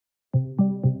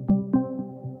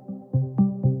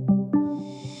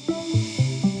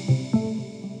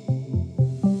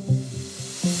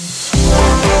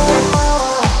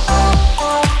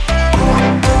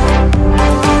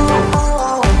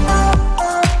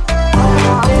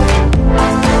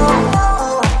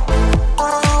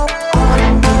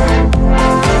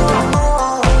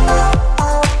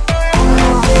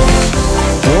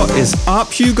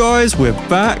up, you guys? We're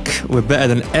back. We're better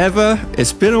than ever.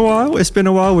 It's been a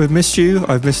while. We've missed you.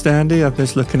 I've missed Andy. I've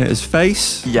missed looking at his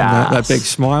face. Yeah. That big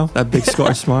smile. That big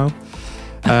Scottish smile.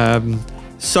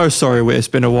 So sorry it's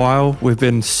been a while. We've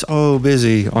been so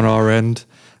busy on our end.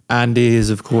 Andy is,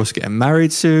 of course, getting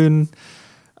married soon.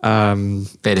 Very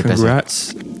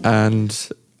congrats. busy. And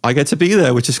I get to be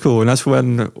there, which is cool. And that's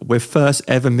when we're first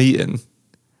ever meeting.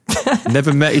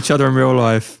 Never met each other in real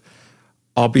life.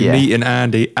 I'll be meeting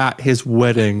Andy at his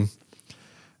wedding,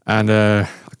 and I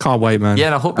can't wait, man. Yeah,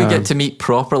 and I hope we get to meet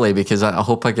properly, because I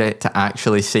hope I get to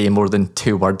actually say more than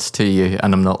 2 words to you,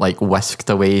 and I'm not like whisked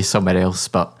away somewhere else.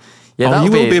 But yeah, that'll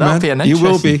be an interesting. You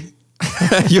will be.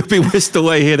 You'll be whisked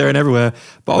away here, there, and everywhere.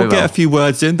 But I'll get a few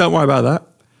words in. Don't worry about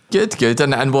that. Good,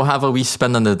 and we'll have a wee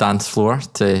spin on the dance floor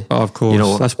to, of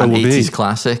course, that's where an we'll 80s be.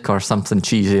 Classic or something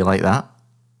cheesy like that.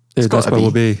 Yeah, that's where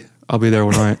we'll be. I'll be there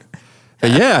all night.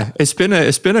 But yeah, it's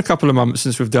been a couple of months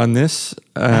since we've done this.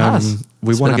 We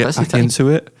want to get back into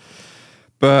it,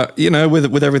 but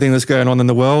with everything that's going on in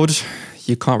the world,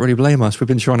 you can't really blame us. We've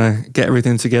been trying to get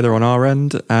everything together on our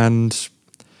end, and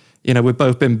we've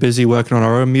both been busy working on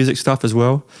our own music stuff as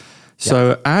well.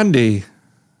 So Andy,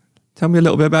 tell me a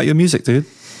little bit about your music, dude.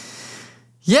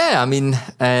 Yeah, I mean,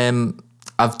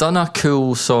 I've done a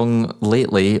cool song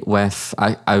lately with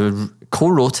I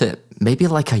co-wrote it maybe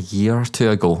like a year or two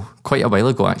ago, quite a while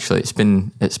ago actually. It's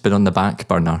been on the back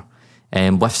burner,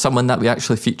 with someone that we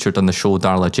actually featured on the show,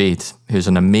 Darla Jade, who's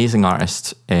an amazing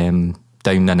artist down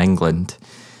in England,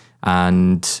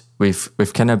 and we've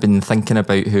kind of been thinking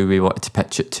about who we wanted to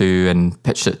pitch it to, and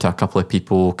pitched it to a couple of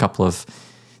people. A couple of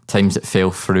times it fell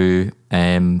through,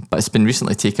 but it's been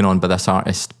recently taken on by this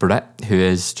artist Britt, who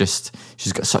is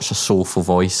she's got such a soulful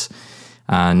voice.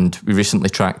 And we recently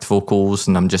tracked vocals,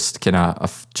 and I've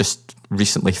just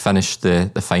recently finished the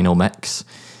final mix.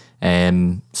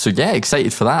 So yeah,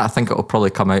 excited for that. I think it'll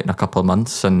probably come out in a couple of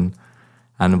months, and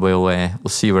we'll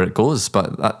see where it goes.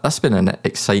 But that's been an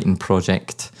exciting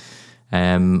project,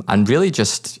 and really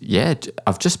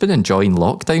I've just been enjoying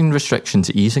lockdown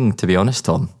restrictions easing, to be honest,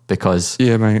 Tom, because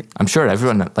mate, I'm sure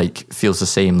everyone feels the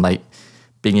same, like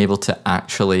being able to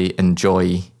actually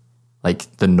enjoy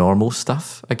the normal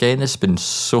stuff again. It's been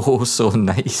so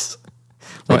nice.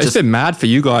 It's been mad for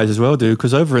you guys as well, dude,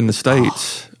 because over in the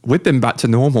States, we've been back to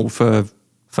normal for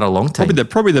a long time.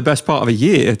 Probably the best part of a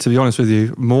year, to be honest with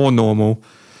you. More normal.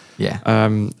 Yeah.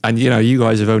 And you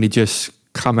guys have only just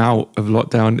come out of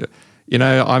lockdown.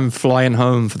 I'm flying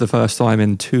home for the first time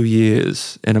in 2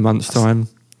 years in a month's time.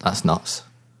 That's nuts.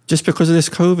 Just because of this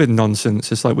COVID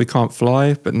nonsense. It's like we can't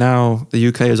fly, but now the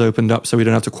UK has opened up so we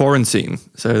don't have to quarantine.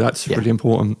 So that's really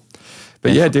important.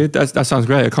 But yeah, dude, that sounds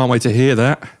great. I can't wait to hear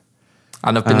that.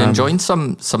 And I've been enjoying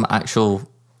some actual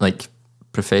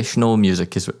professional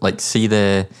music, see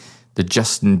the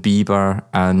Justin Bieber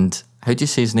and how do you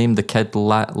say his name? The Kid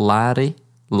Larry?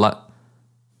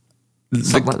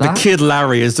 The Kid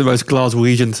Larry is the most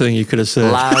Glaswegian thing you could have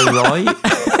said. Larry?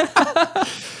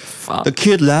 The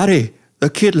Kid Larry. The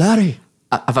Kid Larry.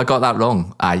 Have I got that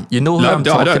wrong? You know who I'm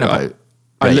talking about?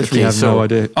 I literally have no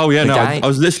idea. Oh yeah, no, I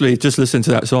was literally just listening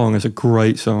to that song. It's a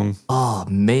great song. Oh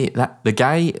mate, the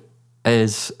guy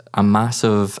is a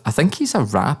massive, I think he's a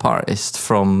rap artist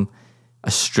from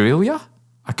Australia.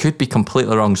 I could be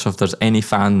completely wrong, so if there's any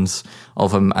fans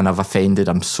of him and I've offended,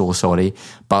 I'm so sorry.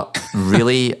 But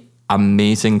really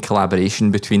amazing collaboration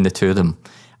between the two of them.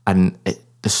 And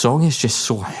the song is just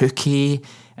so hooky.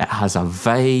 It has a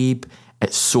vibe.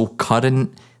 It's so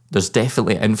current. There's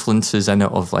definitely influences in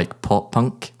it of pop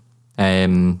punk.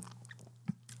 And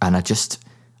I just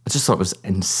thought it was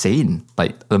insane.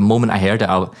 The moment I heard it,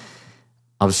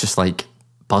 I was just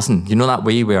buzzing. You know that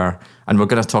way where, and we're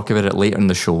going to talk about it later in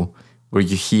the show, where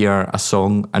you hear a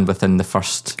song and within the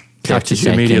first 30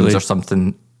 seconds or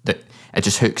something, that it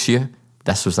just hooks you.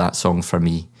 This was that song for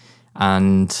me.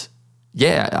 And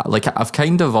yeah, I've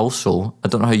kind of also, I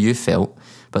don't know how you felt,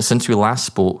 but since we last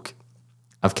spoke,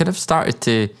 I've kind of started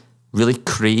to really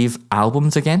crave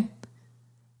albums again.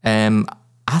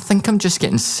 I think I'm just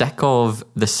getting sick of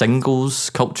the singles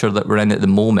culture that we're in at the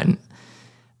moment.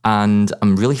 And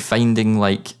I'm really finding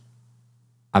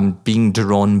I'm being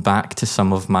drawn back to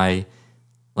some of my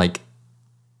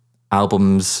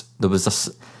albums.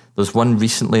 There's one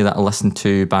recently that I listened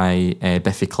to by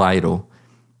Biffy Clyro,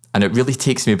 and it really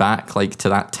takes me back to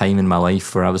that time in my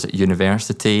life where I was at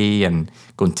university and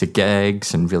going to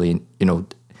gigs and really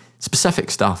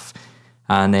specific stuff.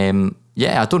 And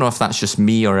I don't know if that's just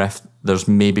me or if there's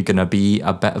maybe going to be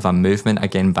a bit of a movement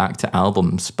again back to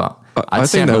albums, but I'd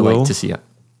certainly like to see it.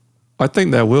 I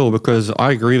think there will, because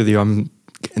I agree with you. I'm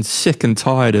getting sick and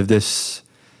tired of this,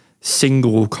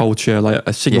 single culture. Like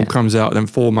a single comes out, then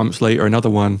 4 months later another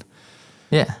one.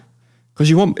 Yeah, because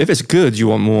if it's good, you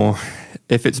want more.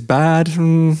 If it's bad,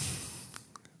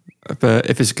 but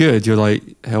if it's good, you're like,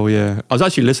 hell yeah. I was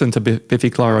actually listening to Biffy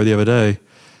Clyro the other day.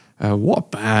 What a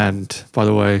band, by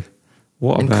the way.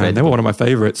 What a band. They were one of my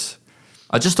favorites.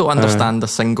 I just don't understand a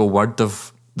single word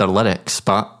of their lyrics,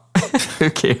 but who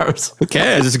cares? Who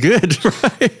cares? It's good,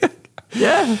 right?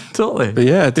 Yeah, totally. But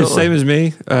yeah, the same as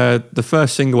me. The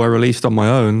first single I released on my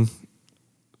own,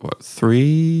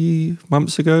 3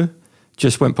 months ago,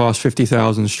 just went past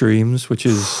 50,000 streams, which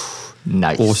is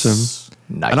nice. Awesome.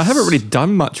 Nice. And I haven't really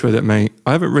done much with it, mate.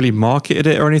 I haven't really marketed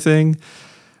it or anything.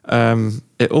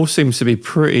 It all seems to be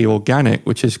pretty organic,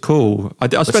 which is cool. I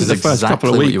spent the first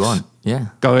couple of weeks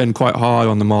going quite hard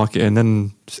on the market and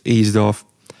then just eased off.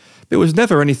 It was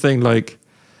never anything like,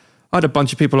 I had a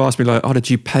bunch of people ask me like, oh, did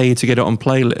you pay to get it on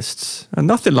playlists? And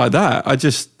nothing like that. I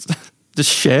just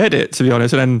shared it, to be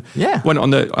honest. And then went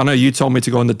on I know you told me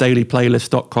to go on the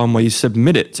dailyplaylist.com where you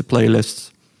submit it to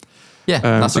playlists. Yeah,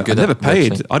 that's a good I never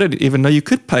paid. Website. I didn't even know you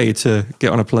could pay to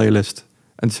get on a playlist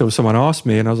until someone asked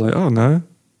me and I was like, oh no.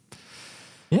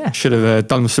 Yeah. Should have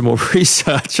done some more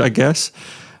research, I guess.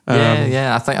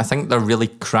 I think they're really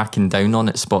cracking down on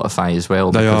it, Spotify as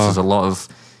well, because there's a lot of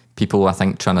people, I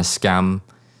think, trying to scam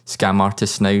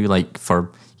artists now, like for,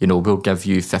 we'll give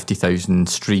you 50,000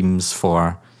 streams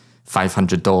for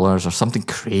 $500 or something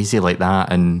crazy like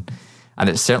that, and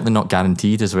it's certainly not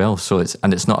guaranteed as well. So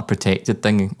it's not a protected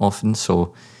thing often.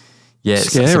 So yeah,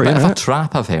 it's a bit of a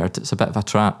trap. I've heard it's a bit of a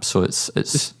trap. So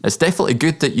it's definitely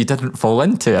good that you didn't fall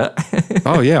into it.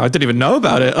 Oh yeah, I didn't even know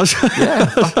about it.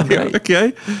 Right.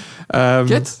 Okay,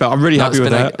 good. But I'm really happy with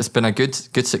that. It's been a good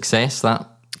success, that,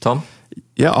 Tom.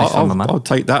 Yeah, I'll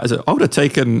take that I would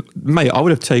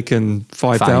have taken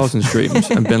 5,000 streams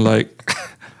and been like,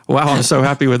 wow, I'm so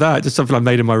happy with that. Just something I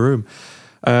made in my room.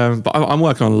 But I'm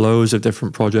working on loads of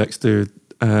different projects, dude.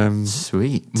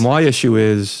 Sweet. My issue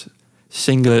is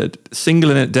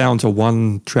singling it down to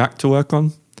one track to work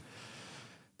on.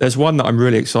 There's one that I'm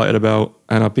really excited about,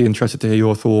 and I'd be interested to hear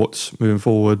your thoughts moving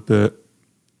forward, but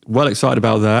well excited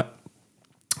about that.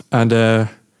 And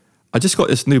I just got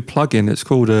this new plugin. It's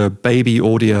called Baby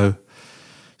Audio.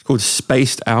 It's called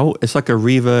Spaced Out. It's like a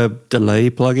reverb delay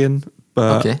plugin,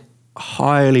 but I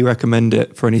highly recommend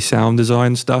it for any sound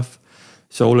design stuff.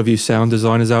 So all of you sound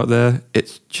designers out there,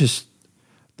 it's just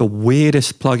the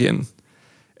weirdest plugin.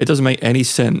 It doesn't make any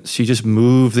sense. You just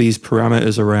move these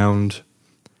parameters around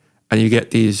and you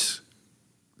get these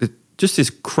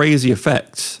crazy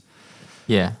effects.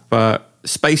 Yeah. But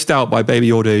Spaced Out by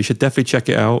Baby Audio, you should definitely check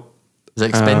it out. Is it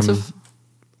expensive?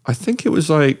 I think it was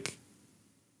like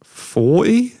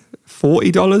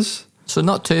 $40. So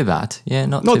not too bad. Yeah,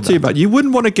 not too bad. You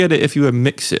wouldn't want to get it if you were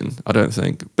mixing, I don't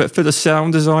think. But for the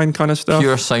sound design kind of stuff.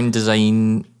 Pure sound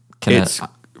design kind of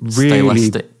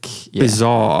stylistic.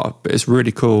 Bizarre, but it's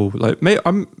really cool. Like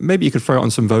maybe you could throw it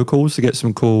on some vocals to get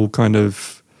some cool kind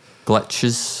of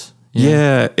glitches.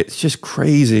 Yeah, it's just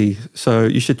crazy. So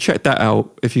you should check that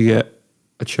out if you get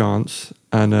a chance.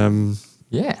 And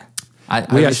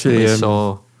I actually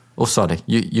saw. Oh, sorry.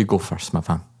 You go first, my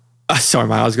fan. Sorry,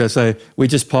 man. I was going to say we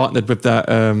just partnered with that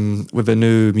with a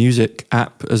new music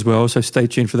app as well. So stay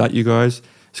tuned for that, you guys.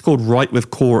 It's called Write with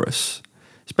Chorus.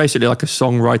 It's basically like a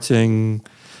songwriting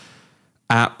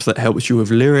app that helps you with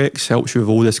lyrics, helps you with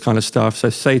all this kind of stuff. So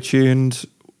stay tuned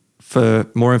for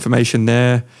more information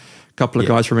there. A couple of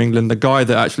guys from England. The guy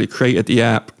that actually created the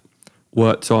app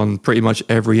worked on pretty much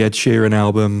every Ed Sheeran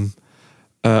album,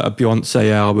 a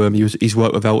Beyonce album. He's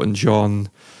worked with Elton John.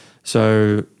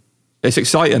 So it's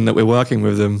exciting that we're working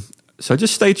with them. So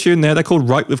just stay tuned there. They're called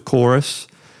Write with Chorus.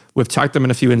 We've tagged them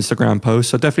in a few Instagram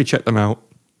posts, so definitely check them out.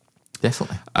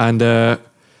 Definitely. And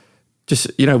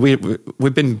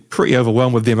we've been pretty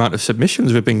overwhelmed with the amount of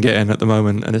submissions we've been getting at the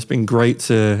moment, and it's been great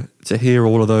to hear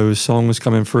all of those songs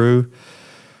coming through.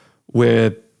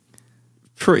 We're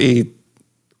pretty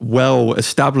well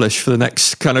established for the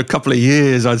next kind of couple of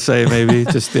years, I'd say, maybe.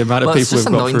 Just the amount of people we've got through. It's just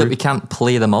annoying that we can't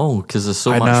play them all because there's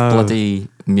so much bloody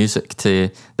music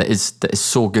that is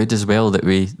so good as well that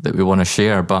we want to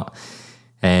share. But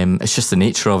it's just the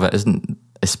nature of it, isn't?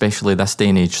 Especially this day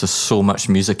and age, there's so much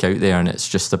music out there, and it's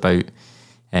just about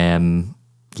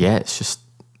it's just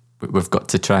we've got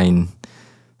to try and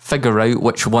figure out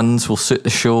which ones will suit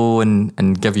the show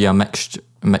and give you a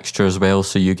mixture as well,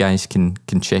 so you guys can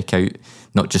check out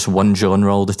not just one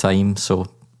genre all the time. So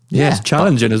it's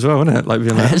challenging as well, isn't it? Like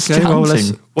being like, it's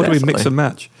challenging. What do we mix and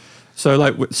match? So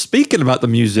like speaking about the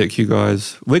music, you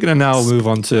guys, we're going to now move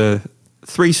on to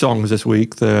 3 songs this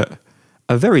week that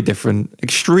are very different,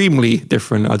 extremely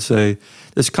different, I'd say.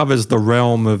 This covers the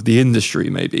realm of the industry,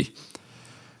 maybe.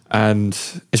 And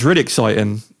it's really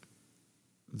exciting.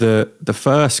 The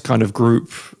first kind of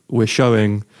group we're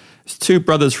showing is two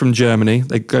brothers from Germany.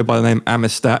 They go by the name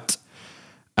Amistad,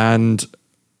 and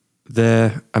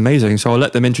they're amazing. So I'll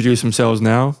let them introduce themselves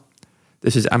now.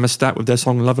 This is Amistad with their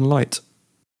song Love and Light.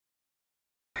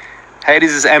 Hey,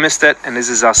 this is Amistad, and this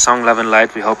is our song Love and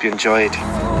Light. We hope you enjoy it.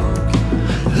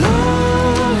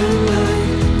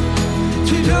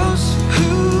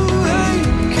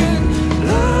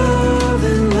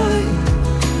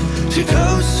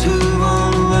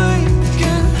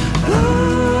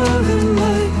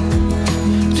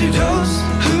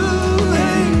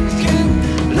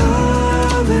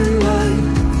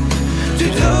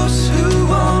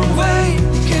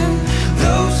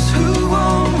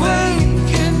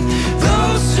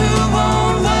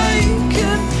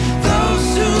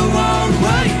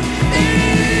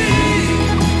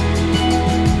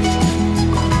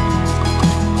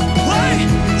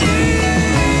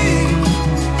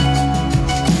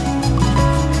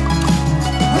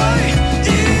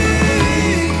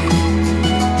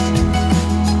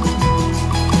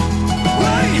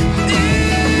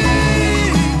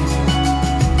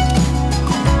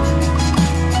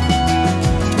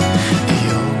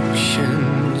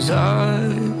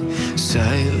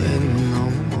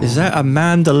 Is that a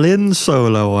mandolin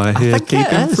solo I hear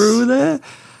peeking through there?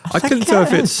 I couldn't tell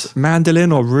if it's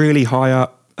mandolin or really high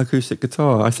up acoustic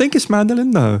guitar. I think it's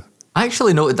mandolin though. I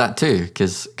actually noted that too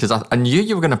because I knew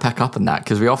you were going to pick up on that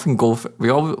because we often we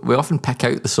often pick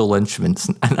out the solo instruments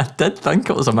and I did think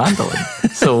it was a mandolin.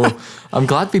 So I'm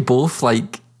glad we both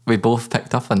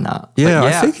picked up on that. Yeah,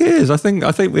 I think it is. I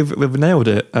think we've nailed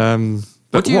it.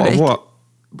 What do you reckon?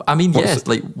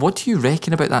 What do you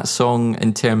reckon about that song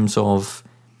in terms of?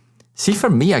 See,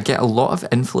 for me, I get a lot of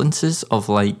influences of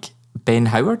like Ben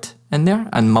Howard in there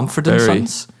and Mumford and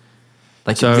Sons.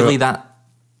 Like really that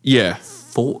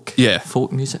folk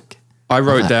music. I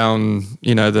wrote down,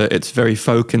 that it's very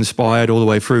folk inspired all the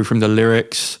way through from the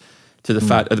lyrics to the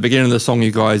fact at the beginning of the song,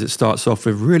 you guys, it starts off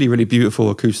with really, really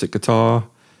beautiful acoustic guitar.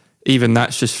 Even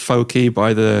that's just folky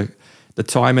by the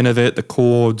timing of it, the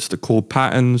chords, the chord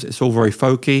patterns. It's all very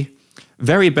folky.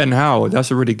 Very Ben Howard. That's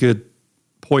a really good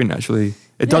point, actually.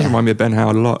 It does remind me of Ben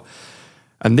Howard a lot.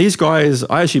 And these guys,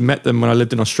 I actually met them when I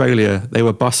lived in Australia. They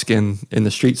were busking in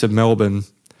the streets of Melbourne.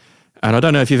 And I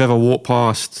don't know if you've ever walked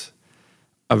past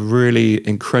a really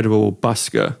incredible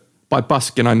busker. By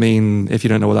busking, I mean, if you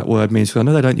don't know what that word means, because I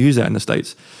know they don't use that in the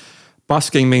States.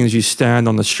 Busking means you stand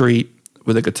on the street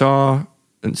with a guitar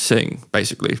and sing,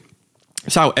 basically.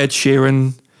 It's how Ed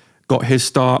Sheeran got his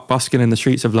start, busking in the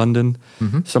streets of London.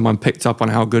 Mm-hmm. Someone picked up on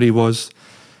how good he was.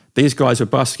 These guys were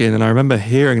busking, and I remember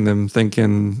hearing them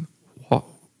thinking, "What?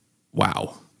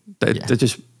 Wow, they're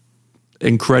just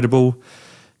incredible."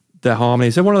 Their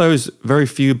harmonies. They're one of those very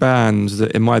few bands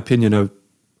that, in my opinion, are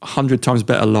 100 times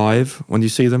better live when you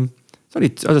see them. It's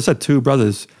only, as I said, two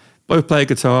brothers. Both play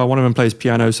guitar. One of them plays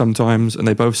piano sometimes, and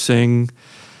they both sing.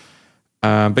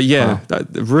 That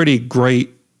really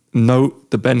great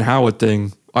note, the Ben Howard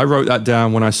thing. I wrote that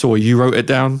down when I saw you wrote it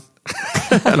down,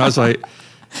 and I was like.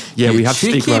 Yeah, we have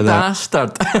to speak like that.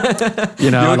 Bastard.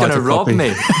 You're going to rob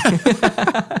me.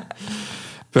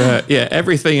 But yeah,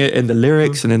 everything in the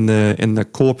lyrics and in the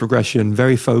chord progression,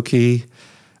 very folky.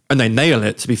 And they nail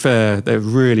it, to be fair. They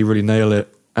really, really nail it.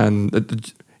 And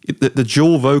the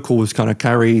dual vocals kind of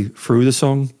carry through the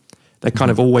song. They're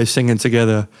kind of always singing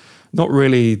together. Not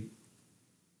really,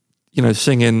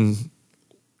 singing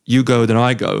you go, then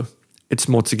I go. It's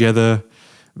more together.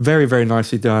 Very, very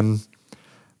nicely done.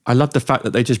 I love the fact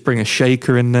that they just bring a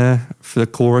shaker in there for the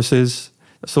choruses.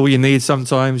 That's all you need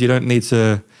sometimes. You don't need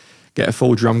to get a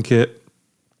full drum kit.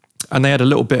 And they had a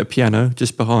little bit of piano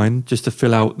just behind, just to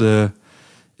fill out is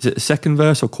it the second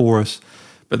verse or chorus?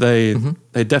 But they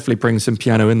definitely bring some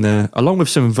piano in there, along with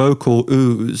some vocal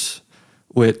ooze,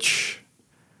 which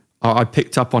I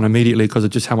picked up on immediately because of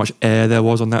just how much air there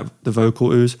was on the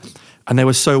vocal ooze. And they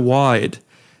were so wide.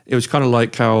 It was kind of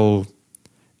like how...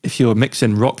 if you're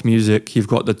mixing rock music, you've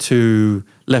got the two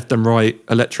left and right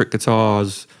electric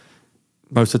guitars,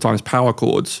 most of the times power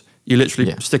chords. You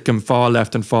literally stick them far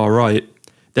left and far right.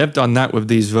 They've done that with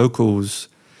these vocals.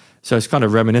 So it's kind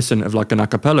of reminiscent of like an a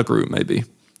cappella group, maybe.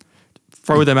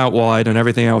 Throw them out wide and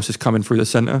everything else is coming through the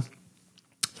center,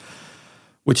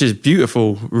 which is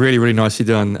beautiful, really, really nicely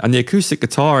done. And the acoustic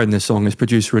guitar in this song is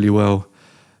produced really well.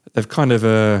 They've kind of,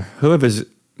 whoever's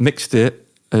mixed it,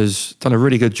 has done a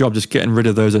really good job just getting rid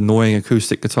of those annoying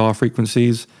acoustic guitar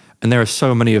frequencies. And there are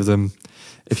so many of them.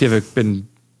 If you've ever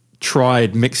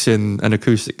tried mixing an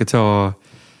acoustic guitar,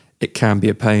 it can be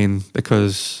a pain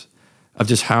because of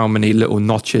just how many little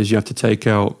notches you have to take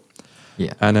out.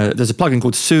 Yeah. And there's a plugin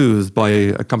called Soothe by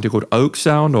a company called Oak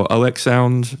Sound or OX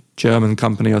Sound, German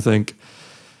company, I think.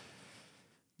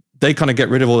 They kind of get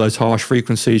rid of all those harsh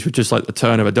frequencies with just like the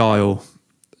turn of a dial.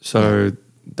 So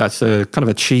that's a kind of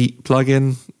a cheap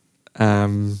plugin.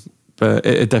 But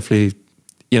it definitely,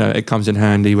 it comes in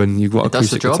handy when you've got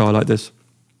acoustic guitar like this.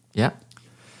 Yeah.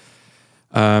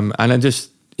 And then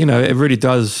just, it really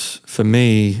does, for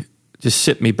me, just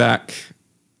sit me back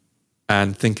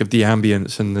and think of the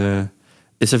ambience and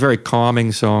it's a very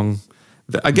calming song.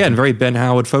 Again, very Ben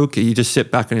Howard folky. You just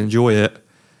sit back and enjoy it.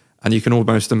 And you can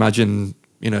almost imagine,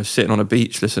 sitting on a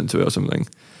beach listening to it or something.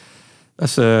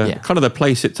 That's kind of the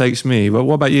place it takes me. But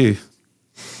what about you?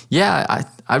 Yeah,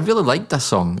 I really like this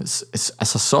song. It's a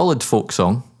solid folk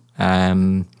song.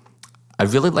 I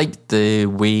really like the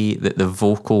way that the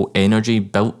vocal energy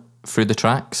built through the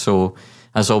track. So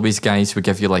as always, guys, we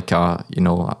give you like a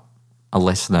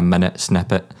less than a minute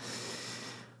snippet.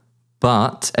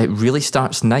 But it really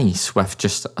starts nice with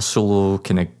just a solo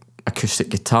kind of acoustic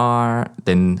guitar,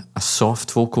 then a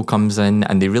soft vocal comes in,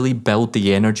 and they really build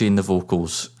the energy in the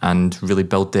vocals and really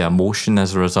build the emotion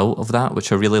as a result of that,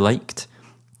 which I really liked.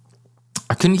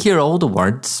 I couldn't hear all the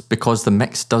words because the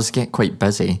mix does get quite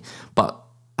busy, but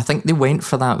I think they went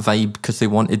for that vibe because they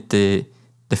wanted the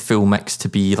full mix to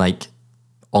be like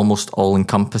almost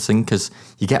all-encompassing, because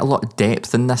you get a lot of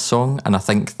depth in this song, and I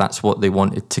think that's what they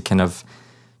wanted to kind of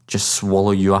just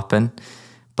swallow you up in.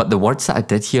 But the words that I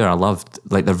did hear, I loved.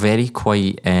 Like, they're very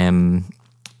quite, there's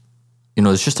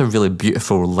just a really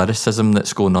beautiful lyricism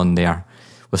that's going on there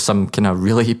with some kind of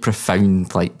really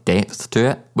profound, like, depth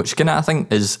to it, which kind of, I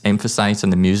think, is emphasised in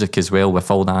the music as well with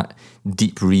all that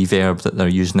deep reverb that they're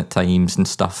using at times and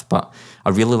stuff. But I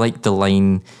really like the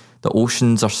line, "The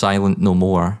oceans are silent no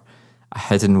more, a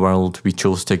hidden world we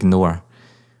chose to ignore,"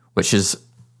 which is,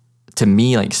 to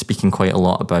me, like, speaking quite a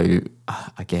lot about,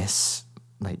 I guess,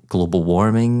 like global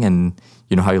warming and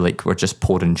how like we're just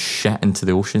pouring shit into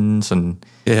the oceans, and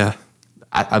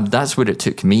that's where it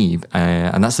took me,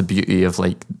 and that's the beauty of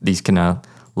like these kind of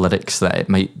lyrics, that it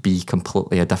might be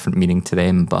completely a different meaning to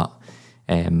them, but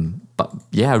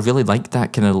yeah, I really like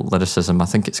that kind of lyricism. I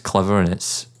think it's clever, and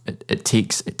it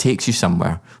takes you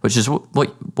somewhere, which is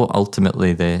what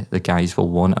ultimately the guys will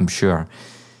want, I'm sure.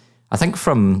 I think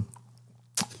from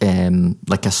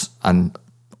like an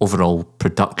overall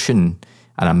production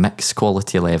and a mix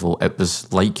quality level, it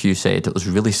was, like you said, it was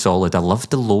really solid. I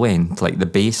loved the low end, like the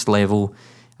bass level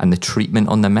and the treatment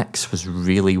on the mix was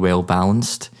really well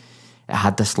balanced. It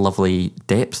had this lovely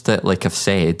depth that, like I've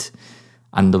said,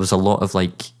 and there was a lot of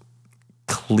like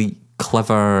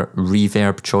clever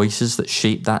reverb choices that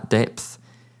shaped that depth.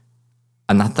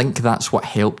 And I think that's what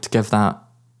helped give that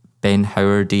Ben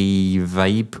Howardy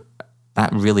vibe,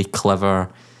 that really clever.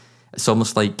 It's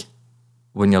almost like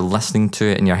when you're listening to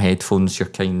it in your headphones, you're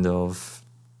kind of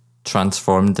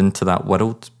transformed into that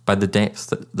world by the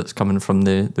depth that's coming from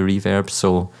the reverb.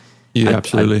 So yeah,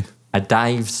 absolutely. I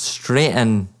dived straight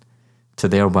in to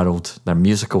their world, their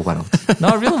musical world. No,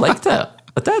 I really liked it.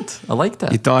 I did. I liked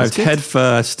it. You dived head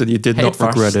first, and you did not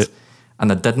regret it.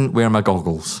 And I didn't wear my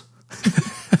goggles.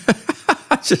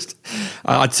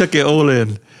 I took it all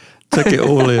in.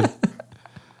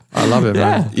 I love it,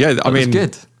 man. Yeah, I mean,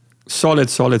 good. Solid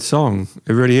song.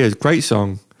 It really is. Great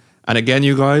song. And again,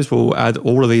 you guys, will add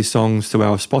all of these songs to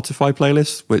our Spotify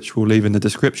playlist, which we'll leave in the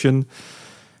description.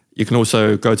 You can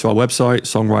also go to our website,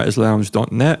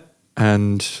 songwriterslounge.net,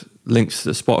 and links to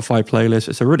the Spotify playlist.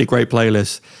 It's a really great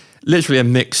playlist. Literally a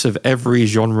mix of every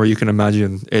genre you can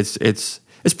imagine. It's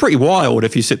pretty wild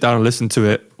if you sit down and listen to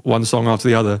it, one song after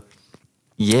the other.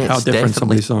 Yeah, how different some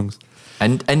of these songs.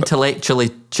 And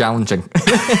intellectually challenging.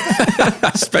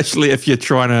 Especially if you're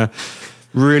trying to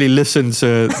really listen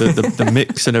to the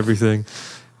mix and everything.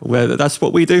 Well, that's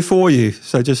what we do for you.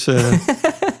 So just,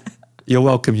 you're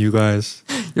welcome, you guys.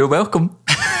 You're welcome.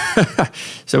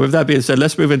 So with that being said,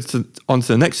 let's move on to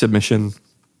the next submission.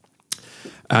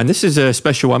 And this is a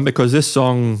special one because this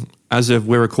song, as of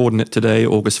we're recording it today,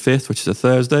 August 5th, which is a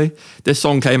Thursday, this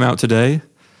song came out today.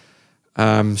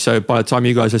 So by the time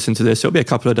you guys listen to this, it'll be a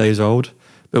couple of days old,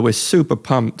 but we're super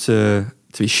pumped to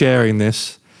be sharing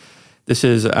this. This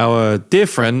is our dear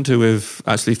friend who we've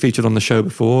actually featured on the show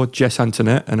before, Jess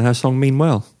Antoinette, and her song Mean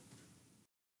Well.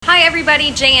 Hi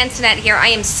everybody, Jay Antoinette here. I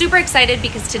am super excited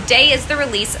because today is the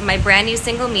release of my brand new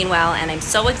single Meanwhile, and I'm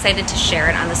so excited to share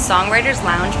it on the Songwriters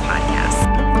Lounge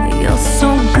podcast. You're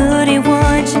so good at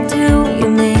what you do, you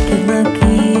make it look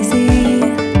easy,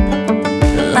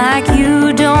 like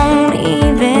you don't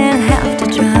even have to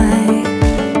try.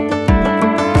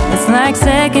 It's like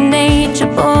second nature,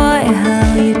 boy,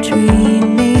 how you treat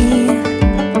me.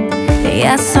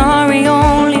 Yeah, sorry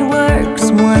only works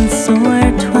once or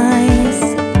twice.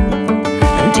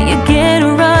 And do you get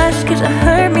a rush 'cause you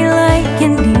hurt me like you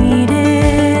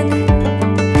needed?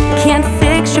 Can't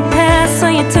fix your past, so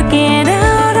you took it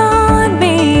out on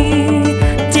me.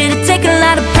 Did it take a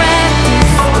lot of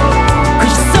practice?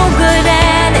 'Cause you're so good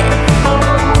at it.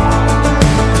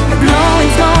 You're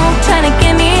blowing smoke, trying to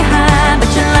get me high, but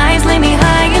your lies leave me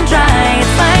high and dry.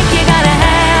 It's like you gotta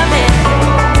have it,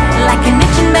 like an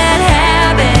itching bad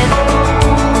habit.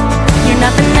 You're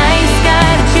not the nice guy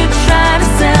that you try to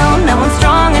sell. Now I'm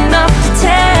strong enough to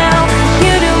tell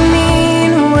you do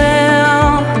mean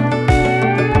well.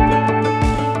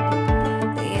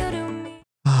 You do mean.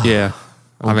 Yeah,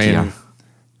 I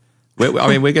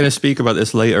mean, we're going to speak about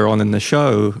this later on in the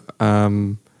show,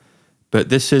 but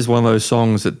this is one of those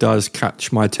songs that does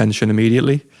catch my attention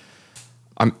immediately.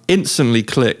 I'm instantly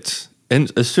clicked.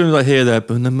 As soon as I hear that,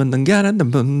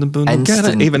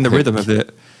 even the rhythm of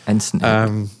it.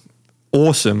 Instant.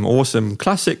 Awesome.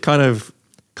 Classic kind of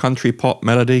country pop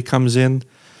melody comes in,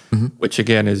 which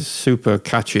again is super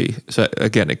catchy. So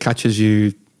again, it catches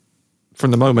you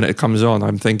from the moment it comes on.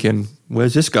 I'm thinking,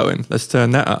 where's this going? Let's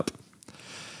turn that up.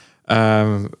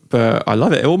 But I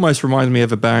love it. It almost reminds me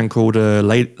of a band called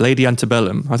Lady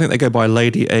Antebellum. I think they go by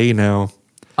Lady A now.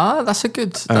 Ah, that's a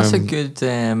good.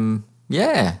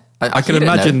 Yeah. I can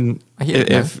imagine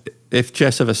if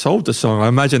Jess ever sold the song, I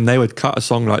imagine they would cut a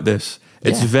song like this.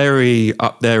 It's very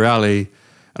up their alley.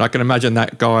 And I can imagine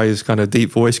that guy's kind of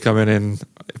deep voice coming in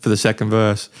for the second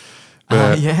verse.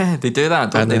 Yeah, they do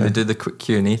that, don't they? They do the quick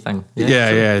Q&A thing. Yeah,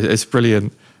 it's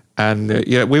brilliant. And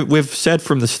we've said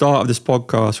from the start of this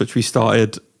podcast, which we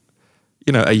started,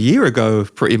 a year ago,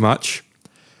 pretty much,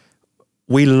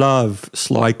 we love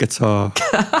slide guitar.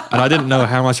 And I didn't know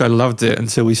how much I loved it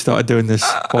until we started doing this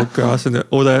podcast. And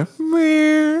all the...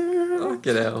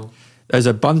 There's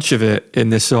a bunch of it in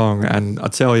this song. And I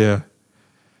tell you,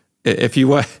 if you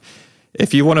want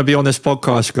to be on this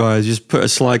podcast, guys, just put a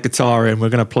slide guitar in. We're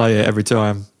going to play it every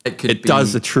time. It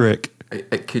does the trick.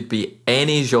 It could be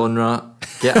any genre.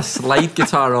 Get a slide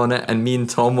guitar on it, and me and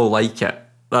Tom will like it.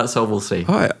 That's all we'll say.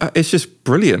 It's just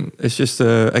brilliant. It's just,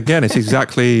 again, it's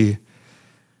exactly...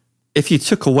 If you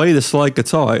took away the slide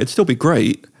guitar, it'd still be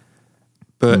great,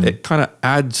 but it kind of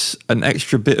adds an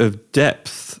extra bit of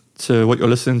depth to what you're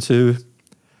listening to.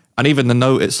 And even the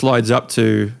note it slides up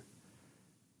to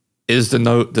is the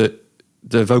note that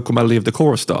the vocal melody of the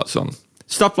chorus starts on.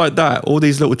 Stuff like that. All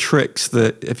these little tricks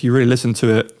that, if you really listen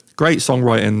to it, great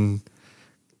songwriting,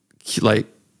 like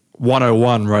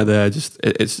 101 right there.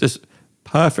 It's just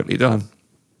perfectly done.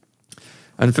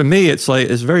 And for me, it's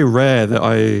very rare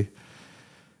that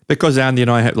because Andy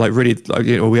and I have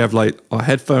we have our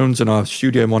headphones and our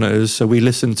studio monitors, so we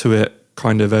listen to it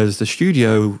kind of as the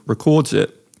studio records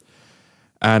it.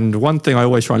 And one thing I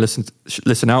always try and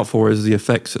listen out for is the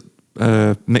effects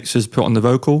that mixers put on the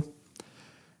vocal.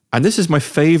 And this is my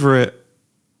favorite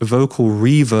vocal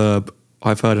reverb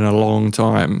I've heard in a long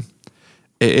time.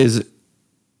 It is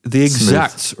the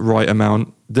exact right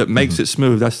amount that makes it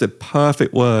smooth. That's the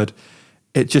perfect word.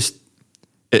 It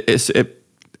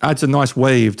adds a nice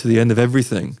wave to the end of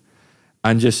everything,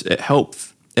 and just it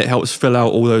helps fill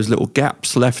out all those little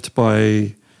gaps left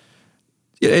by.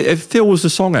 It fills the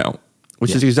song out,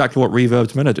 which is exactly what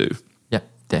reverb's meant to do. Yeah,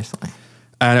 definitely.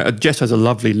 And Jess has a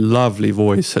lovely, lovely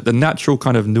voice. The natural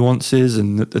kind of nuances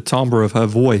and the timbre of her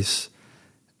voice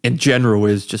in general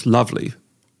is just lovely.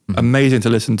 Amazing to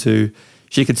listen to.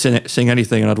 She could sing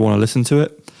anything and I'd want to listen to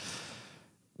it.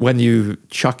 When you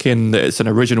chuck in that it's an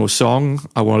original song,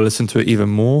 I want to listen to it even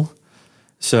more.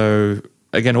 So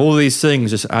again, all these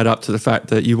things just add up to the fact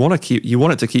that you want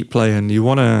it to keep playing. You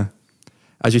want to,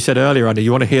 as you said earlier, Andy,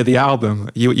 you want to hear the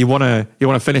album. You want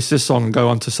to finish this song and go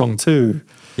on to song 2.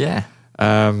 Yeah.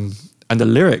 And the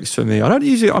lyrics for me,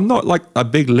 I'm not like a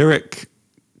big lyric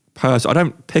person. I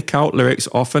don't pick out lyrics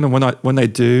often, and when they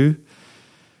do,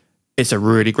 it's a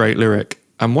really great lyric.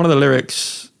 And one of the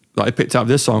lyrics that I picked out of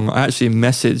this song, I actually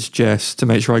messaged Jess to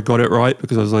make sure I got it right,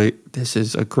 because I was like, this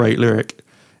is a great lyric.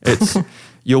 It's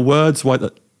your words were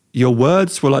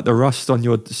like the rust on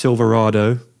your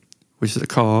Silverado, which is a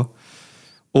car,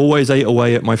 always ate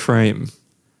away at my frame.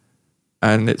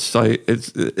 And it's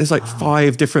like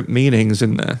 5 different meanings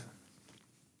in there.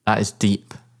 That is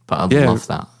deep, but I love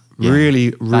that. Yeah.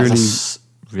 Really, That's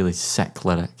a really sick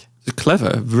lyric. It's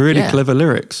clever, really clever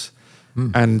lyrics,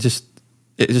 and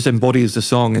it just embodies the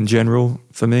song in general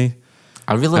for me.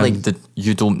 I really like that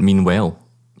 "You Don't Mean Well,"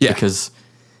 because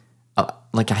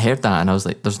I heard that and I was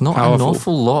like, "There's not an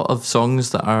awful lot of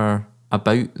songs that are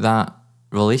about that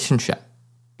relationship.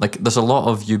 Like, there's a lot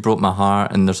of You Broke My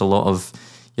Heart, and there's a lot of,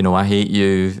 you know, I Hate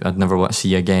You, I'd Never Want to See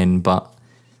You Again, but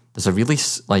there's a really,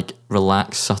 like,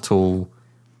 relaxed, subtle,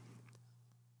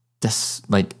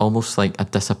 almost like a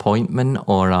disappointment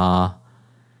or I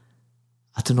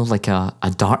don't know, like a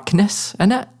darkness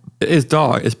in it. It is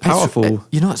dark. It's powerful.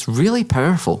 It's really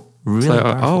powerful. Really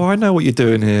powerful. Oh, I know what you're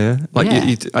doing here. Like,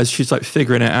 as she's like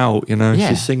figuring it out, you know,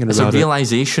 she's singing about it. It's a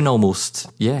realization almost.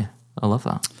 Yeah, I love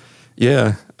that.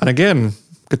 Yeah. And again,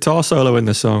 guitar solo in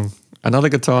the song. Another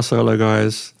guitar solo,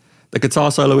 guys. The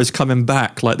guitar solo is coming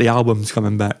back, like the album's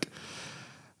coming back.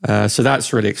 So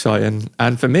that's really exciting.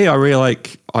 And for me, I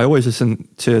always listen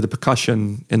to the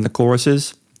percussion in the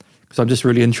choruses because I'm just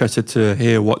really interested to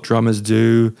hear what drummers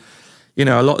do. You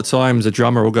know, a lot of times a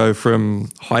drummer will go from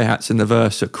hi-hats in the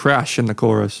verse to crash in the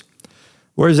chorus.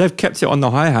 Whereas they've kept it on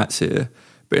the hi-hats here,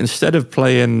 but instead of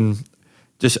playing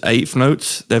just 8th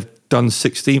notes, they've done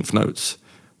 16th notes,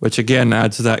 which again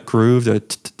adds that groove,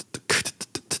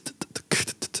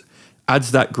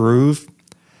 adds that groove,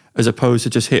 as opposed to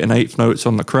just hitting 8th notes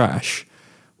on the crash,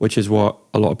 which is what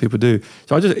a lot of people do.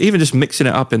 So I just mixing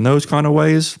it up in those kind of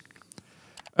ways,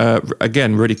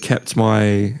 again, really kept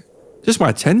my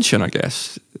attention, I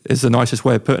guess, is the nicest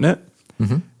way of putting it.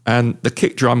 Mm-hmm. And the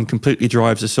kick drum completely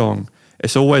drives the song.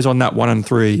 It's always on that 1 and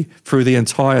 3 through the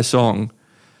entire song.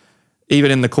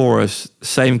 Even in the chorus,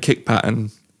 same kick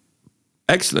pattern.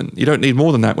 Excellent. You don't need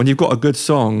more than that. When you've got a good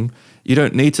song, you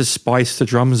don't need to spice the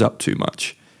drums up too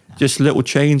much. Just little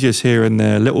changes here and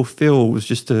there, little fills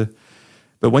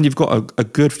but when you've got a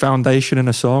good foundation in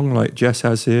a song like Jess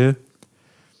has here,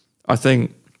 I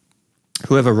think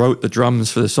whoever wrote the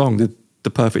drums for the song did the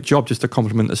perfect job just to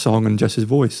complement the song and Jess's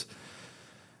voice.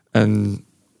 And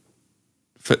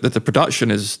the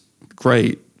production is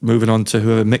great. Moving on to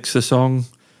whoever mixed the song,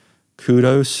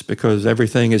 kudos, because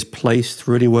everything is placed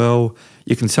really well.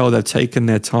 You can tell they've taken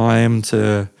their time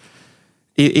to,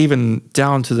 even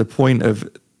down to the point of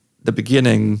the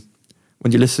beginning,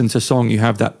 when you listen to a song, you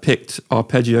have that picked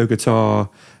arpeggio guitar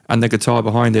and the guitar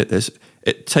behind it.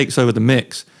 It takes over the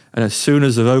mix. And as soon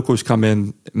as the vocals come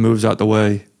in, it moves out the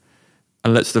way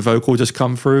and lets the vocal just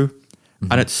come through.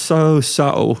 Mm-hmm. And it's so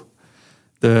subtle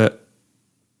that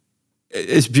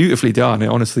it's beautifully done. It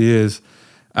honestly is.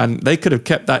 And they could have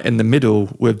kept that in the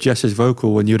middle with Jess's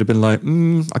vocal and you'd have been like,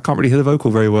 I can't really hear the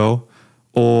vocal very well.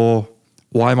 Or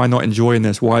why am I not enjoying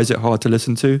this? Why is it hard to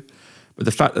listen to? But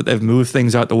the fact that they've moved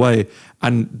things out the way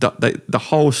and the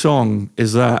whole song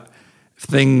is that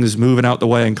things moving out the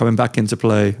way and coming back into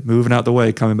play, moving out the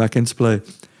way, coming back into play.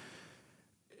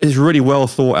 It's really well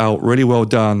thought out, really well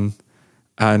done.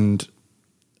 And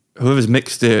whoever's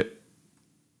mixed it,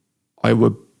 I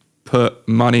would put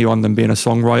money on them being a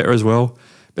songwriter as well,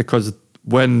 because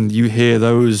when you hear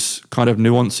those kind of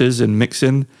nuances in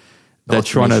mixing, they're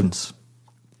trying to,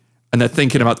 and they're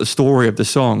thinking about the story of the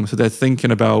song. So they're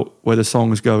thinking about where the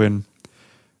song's going.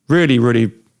 Really,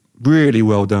 really, really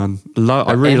well done.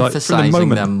 I really like from the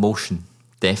moment. The emotion,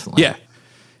 definitely. Yeah,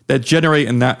 they're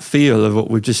generating that feel of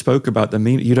what we just spoke about.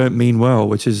 You don't mean well,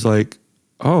 which is like,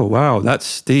 oh wow,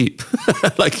 that's deep.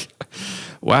 Like,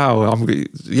 wow,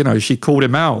 she called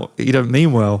him out. You don't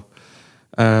mean well.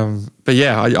 But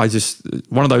yeah, I just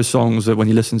one of those songs that when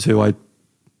you listen to, as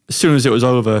soon as it was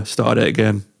over, started it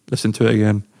again, listened to it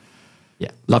again.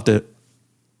 Yeah, loved it.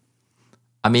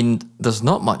 I mean, there's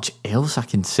not much else I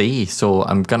can say, so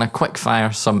I'm going to quick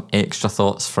fire some extra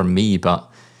thoughts from me, but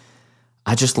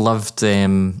I just loved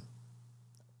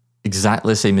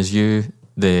exactly the same as you,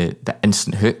 the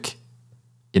instant hook.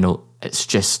 It's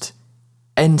just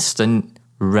instant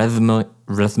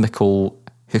rhythmical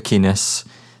hookiness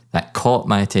that caught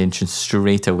my attention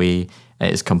straight away.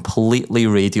 It is completely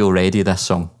radio ready, this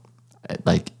song.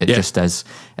 It just is.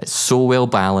 It's so well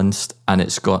balanced and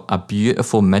it's got a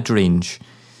beautiful mid-range.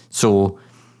 So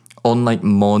unlike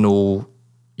mono,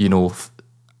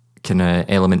 kind of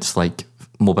elements like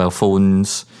mobile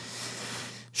phones,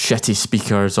 shitty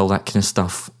speakers, all that kind of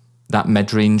stuff, that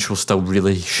mid-range will still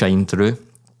really shine through.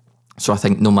 So I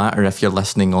think no matter if you're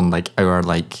listening on our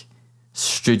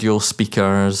studio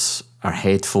speakers or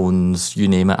headphones, you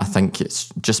name it, I think it's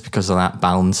just because of that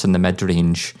balance in the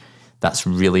mid-range. That's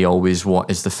really always what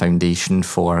is the foundation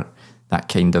for that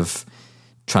kind of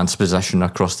transposition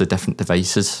across the different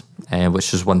devices,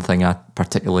 which is one thing I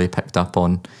particularly picked up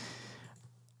on.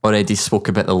 Already spoke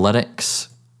about the lyrics,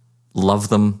 love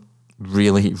them,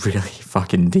 really, really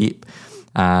fucking deep.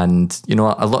 And,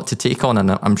 a lot to take on,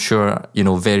 and I'm sure,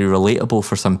 very relatable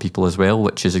for some people as well,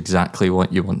 which is exactly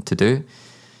what you want to do.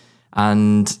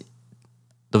 And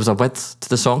there was a width to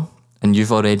the song, and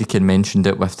you've already mentioned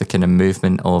it with the kind of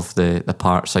movement of the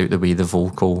parts out the way, the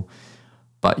vocal,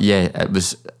 But yeah, it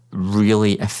was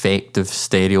really effective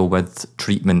stereo width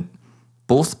treatment,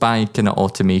 both by kind of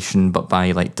automation, but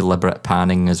by like deliberate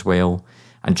panning as well,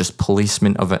 and just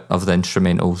placement of the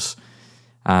instrumentals.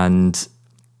 And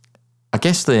I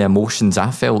guess the emotions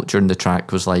I felt during the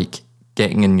track was like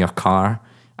getting in your car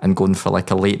and going for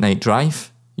like a late night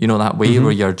drive. You know, that way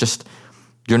where you're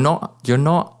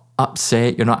not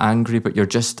upset, you're not angry, but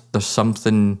there's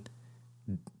something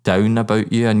down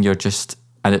about you, and it's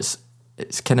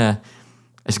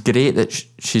great that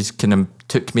she's kind of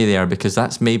took me there, because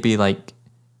that's maybe like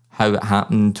how it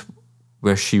happened,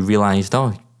 where she realised,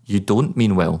 oh, you don't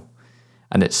mean well,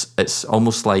 and it's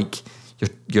almost like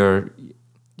you're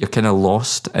kind of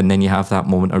lost, and then you have that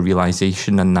moment of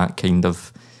realisation and that kind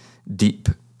of deep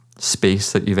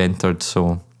space that you've entered.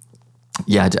 So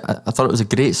yeah, I thought it was a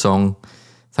great song.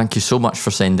 Thank you so much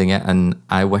for sending it, and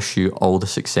I wish you all the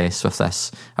success with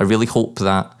this. I really hope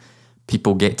that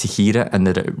people get to hear it and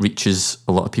that it reaches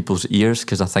a lot of people's ears,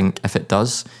 because I think if it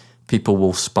does, people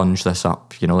will sponge this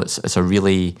up. You know, it's a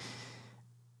really,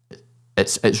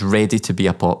 it's ready to be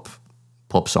a pop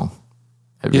song.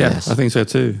 It really is. I think so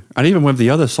too. And even with the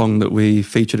other song that we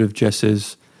featured of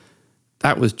Jess's,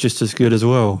 that was just as good as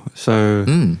well. So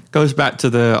goes back to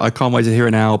the I can't wait to hear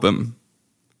an album.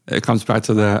 It comes back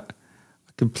to that.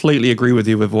 I completely agree with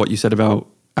you with what you said about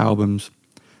albums.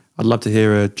 I'd love to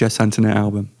hear a Jess Antoinette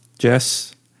album.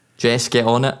 Jess, get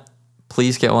on it.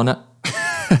 Please get on it.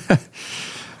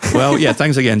 Well, yeah,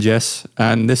 thanks again, Jess.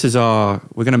 And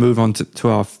we're going to move on to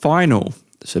our final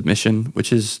submission,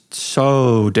 which is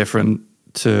so different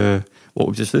to what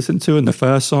we just listened to in the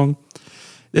first song.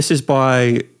 This is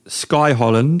by Sky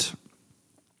Holland,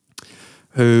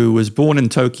 who was born in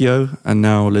Tokyo and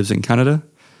now lives in Canada.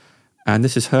 And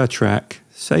this is her track,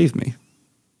 Save Me.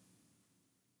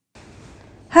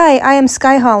 Hi, I am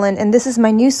Sky Holland, and this is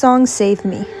my new song, Save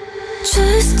Me.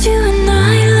 Just you and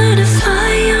I learn to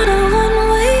fly on a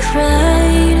one-way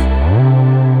ride.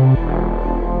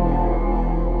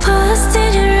 Lost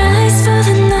in your eyes for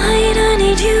the night, I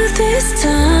need you this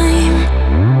time.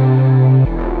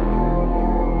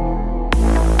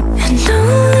 And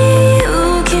only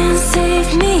you can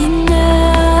save me now.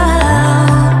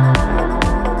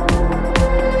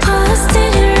 Lost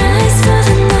in your eyes for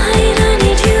the night, I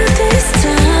need you this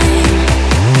time.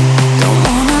 Don't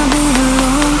wanna be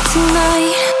alone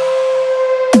tonight.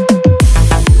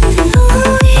 And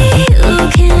only you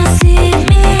can save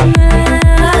me now.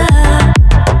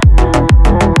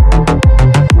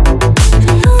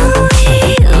 And only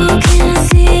you can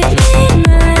save me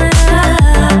now.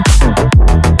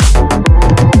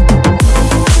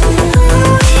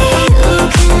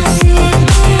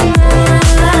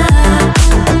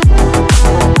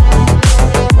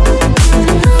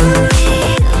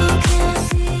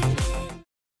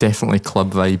 Definitely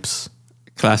club vibes.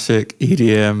 Classic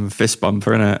EDM fist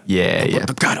bumper, innit? Yeah.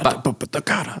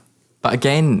 But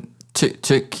again,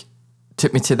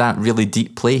 took me to that really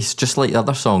deep place, just like the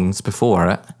other songs before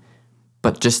it,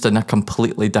 but just in a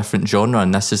completely different genre.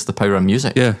 And this is the power of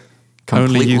music. Yeah.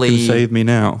 Completely, Only you can save me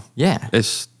now. Yeah.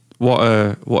 It's what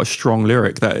a strong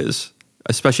lyric that is,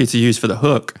 especially to use for the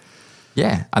hook.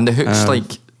 Yeah, and the hook's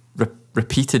like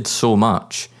repeated so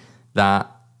much that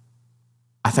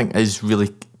I think is really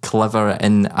clever.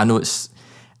 And I know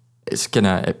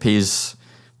it pays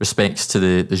respects to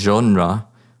the genre,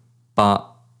 but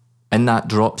in that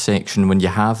drop section, when you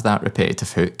have that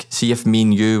repetitive hook, see if me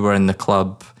and you were in the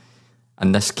club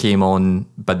and this came on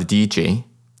by the DJ,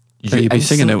 you'd be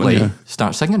singing it, wouldn't you?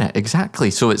 Start singing it, exactly.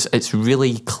 So it's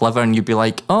really clever, and you'd be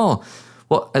like, oh,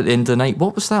 what at the end of the night?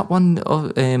 What was that one?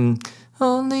 Of,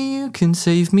 only you can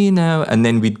save me now. And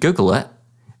then we'd Google it,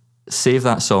 save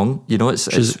that song. You know, it's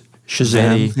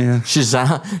Shazam,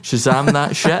 Shazam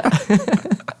that shit.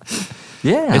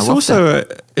 Yeah, it's also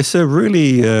it's a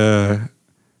really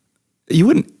you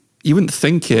wouldn't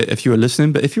think it if you were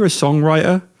listening, but if you're a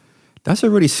songwriter, that's a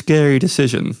really scary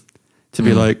decision to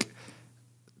be like,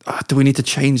 do we need to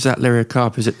change that lyric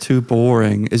up? Is it too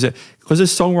boring? Is it because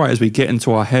as songwriters we get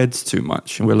into our heads too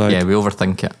much and we're like, yeah, we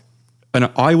overthink it. And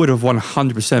I would have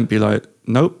 100% be like,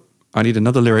 nope, I need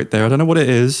another lyric there. I don't know what it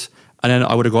is, and then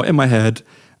I would have got in my head.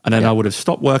 And then I would have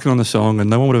stopped working on the song and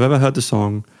no one would have ever heard the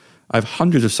song. I have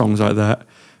hundreds of songs like that.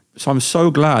 So I'm so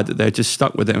glad that they just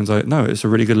stuck with it and was like, no, it's a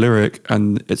really good lyric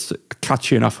and it's a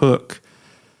catchy enough hook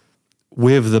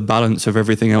with the balance of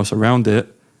everything else around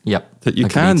it that you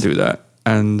can do that.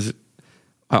 And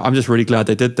I'm just really glad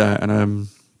they did that. And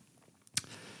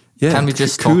can we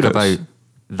just talk about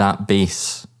that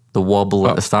bass? The wobble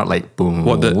at the start, like boom.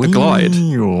 What, the glide?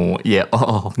 Yeah.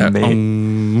 Oh, mate.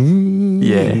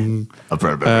 Yeah.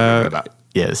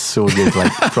 Yeah, it's so good.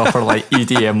 Like proper like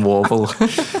EDM wobble.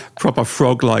 Proper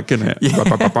frog-like, isn't it?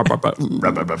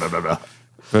 Yeah.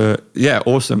 But yeah,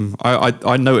 awesome.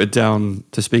 I noted down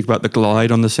to speak about the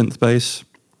glide on the synth bass.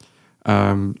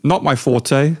 Not my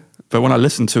forte, but when I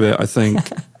listen to it, I think,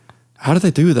 how do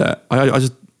they do that? I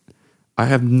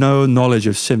have no knowledge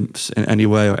of synths in any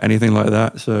way or anything like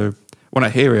that. So when I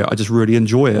hear it, I just really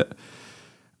enjoy it.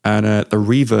 And the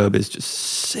reverb is just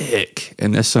sick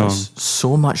in this song. There's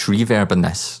so much reverb in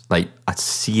this, like a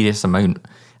serious amount,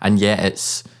 and yet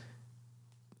it's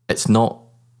not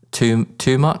too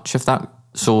much. If that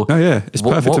so, oh yeah, it's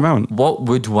perfect amount. What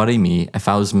would worry me if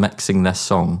I was mixing this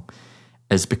song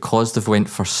is because they've went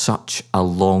for such a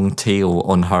long tail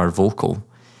on her vocal.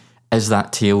 Is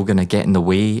that tail going to get in the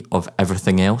way of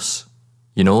everything else?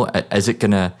 You know, is it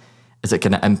gonna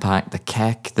impact the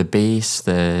kick, the bass,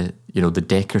 the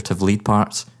decorative lead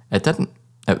parts? It didn't.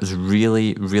 It was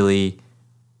really, really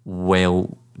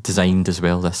well designed as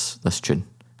well. This tune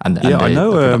and I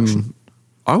know.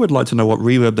 I would like to know what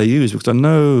reverb they use, because I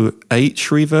know H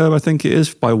reverb, I think it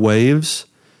is, by Waves.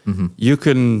 Mm-hmm. You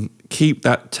can keep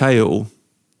that tail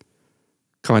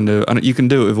kind of, and you can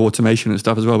do it with automation and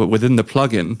stuff as well, but within the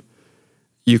plugin,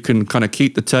 you can kind of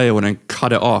keep the tail and then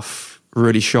cut it off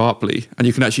really sharply, and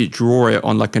you can actually draw it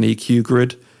on like an EQ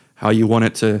grid, how you want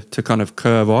it to kind of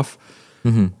curve off.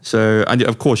 Mm-hmm. So, and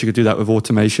of course you could do that with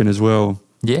automation as well.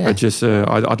 Yeah. But just,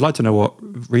 I'd like to know what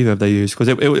reverb they use, because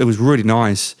it was really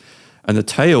nice. And the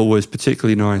tail was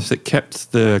particularly nice. It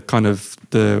kept the kind of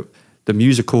the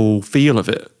musical feel of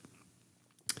it.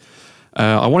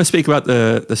 I want to speak about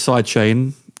the side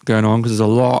chain going on, because there's a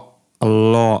lot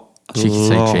of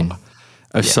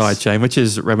side chain, which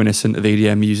is reminiscent of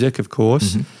EDM music, of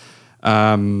course.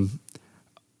 Mm-hmm.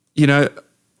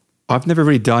 I've never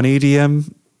really done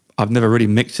EDM. I've never really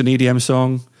mixed an EDM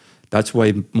song. That's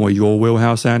way more your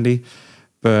wheelhouse, Andy.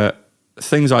 But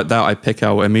things like that I pick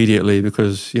out immediately,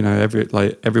 because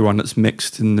everyone that's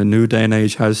mixed in the new day and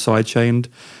age has sidechained,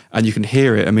 and you can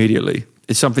hear it immediately.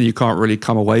 It's something you can't really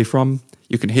come away from.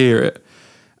 You can hear it,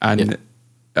 and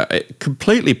it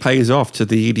completely pays off to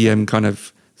the EDM kind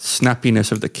of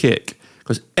snappiness of the kick,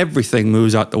 because everything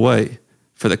moves out the way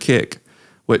for the kick,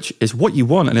 which is what you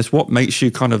want, and it's what makes you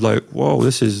kind of like, whoa,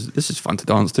 this is fun to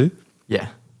dance to. Yeah.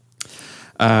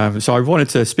 So I wanted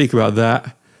to speak about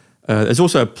that. There's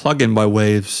also a plugin by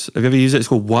Waves. Have you ever used it? It's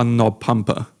called One Knob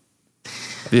Pumper.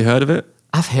 Have you heard of it?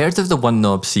 I've heard of the One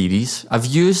Knob series. I've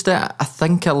used it, I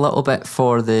think, a little bit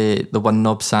for the One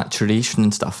Knob saturation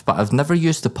and stuff, but I've never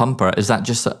used the pumper. Is that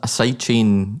just a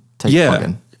sidechain type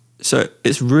plugin? So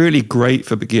it's really great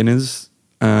for beginners.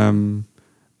 And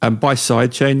by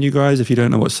sidechain, you guys, if you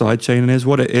don't know what sidechaining is,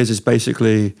 what it is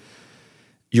basically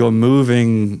you're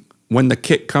moving when the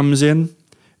kick comes in.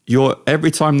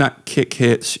 Every time that kick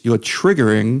hits, you're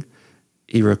triggering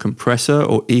either a compressor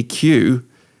or EQ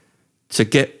to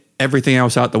get everything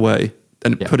else out the way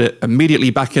and put it immediately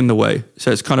back in the way.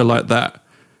 So it's kind of like that.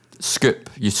 Scoop.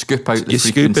 You scoop out the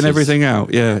frequencies. You're scooping everything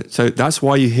out, yeah. So that's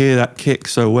why you hear that kick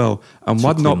so well. And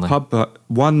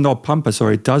One Knob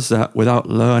Pumper does that without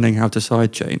learning how to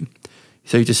sidechain.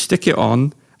 So you just stick it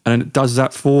on and it does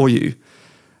that for you.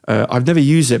 I've never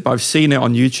used it, but I've seen it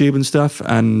on YouTube and stuff,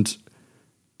 and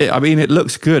it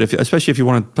looks good, especially if you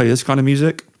want to play this kind of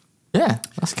music. Yeah,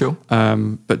 that's cool.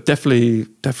 But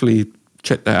definitely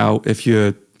check that out if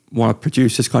you want to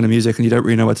produce this kind of music and you don't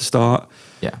really know where to start.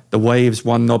 Yeah, the Waves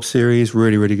One Knob series,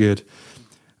 really, really good.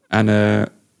 And I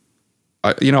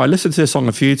listened to this song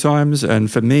a few times,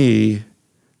 and for me,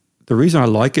 the reason I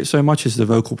like it so much is the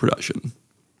vocal production.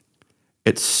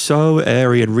 It's so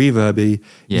airy and reverby,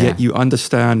 yet you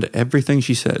understand everything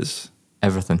she says.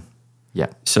 Everything. Yeah.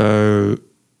 So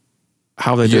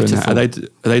how are they doing that?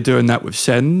 Are they doing that with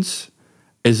sends?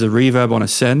 Is the reverb on a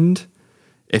send?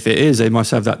 If it is, they must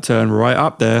have that turned right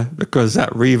up there, because that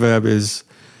reverb is,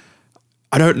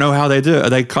 I don't know how they do it. Are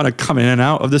they kind of coming in and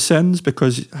out of the sends?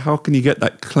 Because how can you get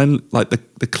that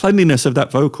the cleanliness of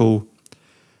that vocal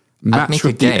match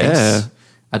with the air?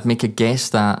 I'd make a guess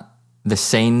that the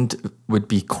send would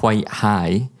be quite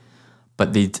high,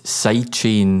 but they'd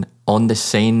sidechain on the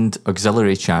send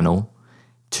auxiliary channel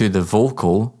to the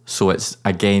vocal, so it's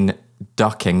again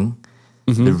ducking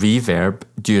the reverb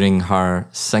during her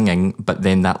singing, but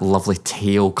then that lovely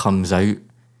tail comes out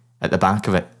at the back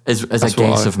of it. Is a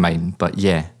guess of mine, but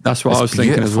yeah. That's what I was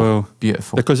thinking as well.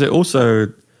 Beautiful. Because it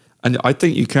also, and I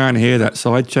think you can hear that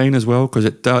sidechain as well, because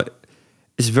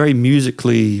it's very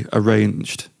musically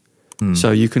arranged.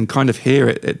 So you can kind of hear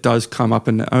it. It does come up,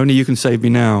 and Only You Can Save Me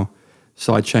Now,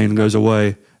 sidechain goes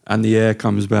away and the air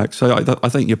comes back. So I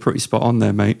think you're pretty spot on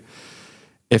there, mate.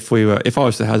 If I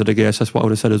was to hazard a guess, that's what I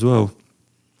would have said as well.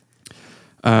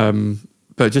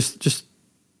 But just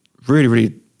really,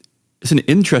 really, it's an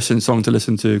interesting song to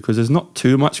listen to because there's not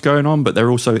too much going on, but there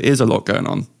also is a lot going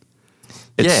on.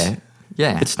 Yeah.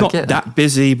 It's not that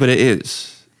busy, but it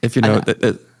is. If you know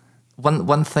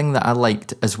One thing that I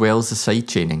liked as well as the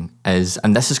sidechaining is,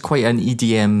 and this is quite an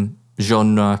EDM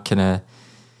genre kind of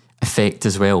effect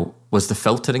as well, was the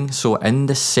filtering. So in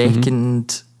the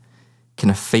second kind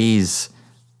of phase,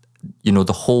 you know,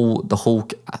 the whole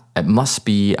it must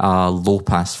be a low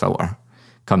pass filter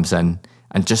comes in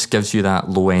and just gives you that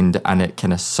low end, and it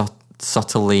kind of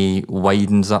subtly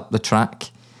widens up the track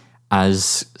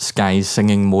as Sky's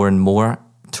singing more and more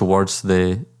towards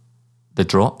the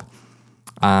drop.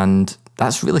 And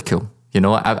that's really cool. You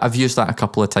know, I've used that a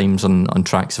couple of times on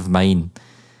tracks of mine,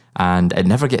 and it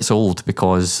never gets old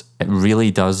because it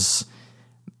really does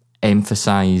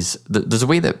emphasize there's a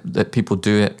way that people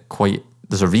do it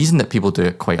there's a reason that people do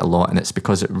it quite a lot, and it's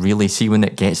because it really, see when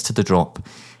it gets to the drop,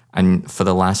 and for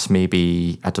the last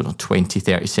maybe, 20,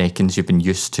 30 seconds, you've been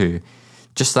used to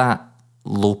just that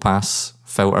low pass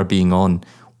filter being on.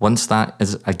 Once that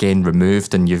is again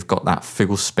removed and you've got that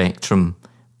full spectrum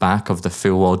back of the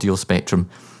full audio spectrum,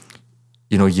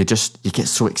 you know, you get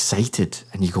so excited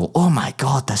and you go, oh my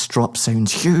God, this drop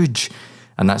sounds huge.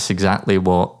 And that's exactly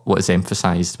what is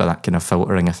emphasized by that kind of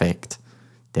filtering effect.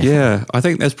 Definitely. Yeah, I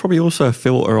think there's probably also a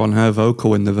filter on her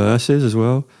vocal in the verses as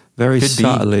well, very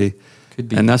subtly. Could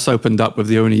be. And that's opened up with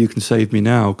the Only You Can Save Me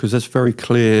Now, because that's very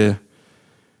clear.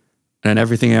 And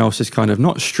everything else is kind of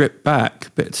not stripped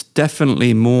back, but it's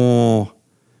definitely more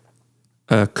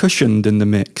cushioned in the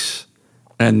mix.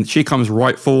 And she comes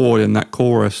right forward in that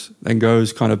chorus and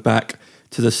goes kind of back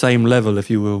to the same level, if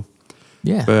you will.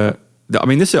 Yeah. But I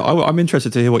mean, I'm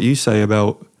interested to hear what you say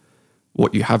about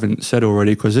what you haven't said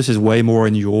already, because this is way more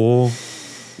in your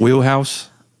wheelhouse.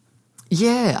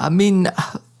 Yeah, I mean,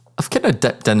 I've kind of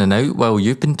dipped in and out while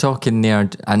you've been talking there,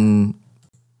 and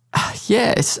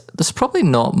yeah, there's probably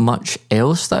not much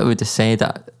else that I would have said.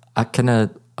 I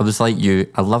was like you.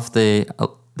 I love the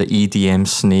EDM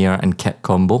snare and kick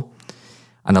combo,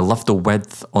 and I love the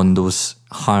width on those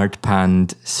hard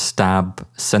panned stab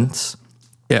synths.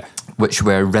 Yeah, which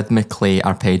were rhythmically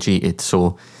arpeggiated.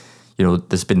 So, you know,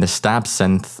 there's been the stab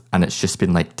synth, and it's just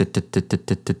been like gated,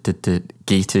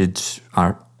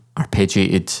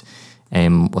 arpeggiated,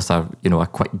 with a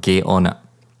quick gate on it.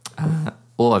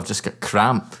 I've just got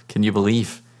cramp. Can you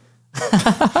believe?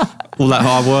 All that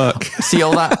hard work. See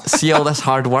all this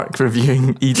hard work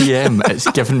reviewing EDM. It's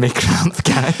given me cramp,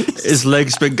 guys. His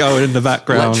leg's been going in the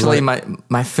background. Literally,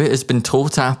 my foot has been toe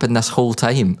tapping this whole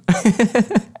time.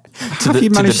 How have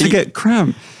you managed to get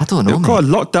cramp? I don't know. God,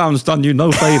 lockdown's done you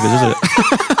no favours, is it?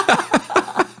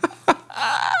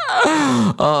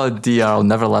 Oh dear, I'll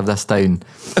never live this down.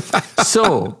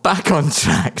 So, back on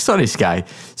track. Sorry, Sky.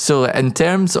 So, in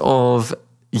terms of,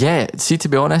 to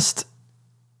be honest,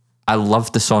 I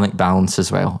loved the sonic balance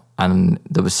as well. And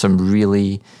there was some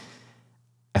really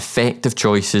effective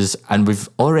choices. And we've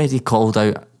already called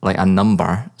out like a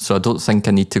number, so I don't think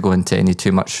I need to go into any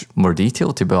too much more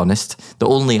detail, to be honest. The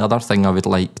only other thing I would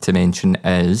like to mention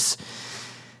is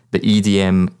the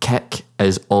EDM kick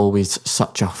is always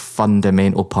such a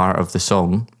fundamental part of the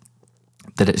song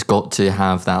that it's got to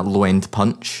have that low-end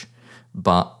punch,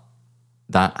 but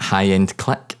that high-end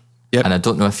click. Yep. And I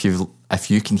don't know if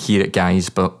you can hear it, guys,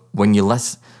 but when you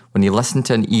listen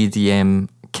to an EDM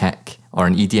kick or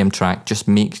an EDM track, just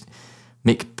make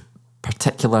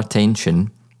particular attention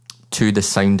to the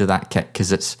sound of that kick,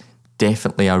 because it's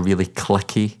definitely a really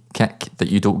clicky kick that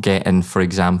you don't get in, for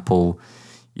example,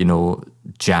 you know,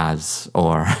 jazz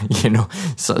or, you know,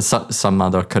 some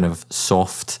other kind of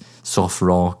soft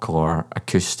rock or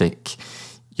acoustic.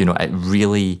 You know, it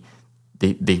really,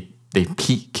 they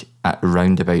peak at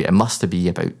around about, it must be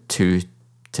about 2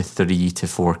 to 3 to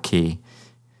 4K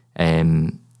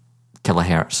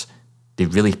kilohertz. They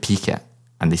really peak it,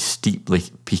 and they steeply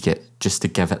peak it just to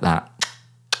give it that,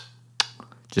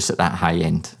 just at that high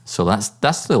end. So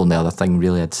that's the only other thing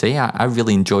really I'd say. I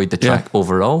really enjoyed the track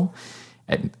overall.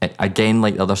 It, again,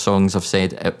 like the other songs I've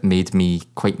said, it made me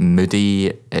quite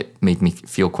moody. It made me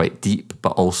feel quite deep,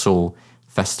 but also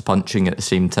fist punching at the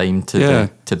same time to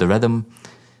the rhythm.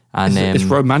 And it's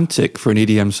romantic for an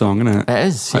EDM song, isn't it? It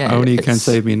is. Yeah, Only You Can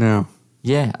Save Me Now.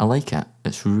 Yeah, I like it.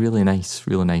 It's really nice,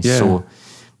 really nice. Yeah. So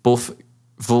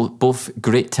both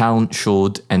great talent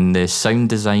showed in the sound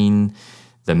design,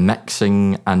 the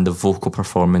mixing, and the vocal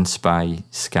performance by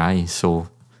Sky. So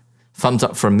thumbs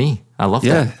up from me. I loved it.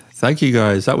 Yeah, thank you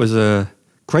guys. That was a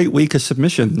great week of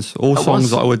submissions. All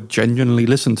songs that I would genuinely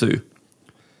listen to.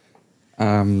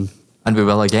 And we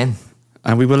will again.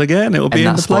 And we will again. It'll be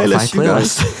in the playlist, you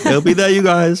guys. It'll be there, you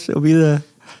guys. It'll be there.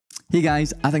 Hey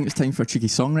guys, I think it's time for a cheeky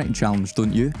songwriting challenge,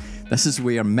 don't you? This is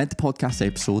where mid-podcast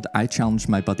episode I challenge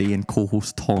my buddy and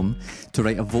co-host Tom to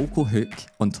write a vocal hook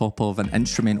on top of an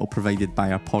instrumental provided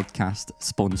by our podcast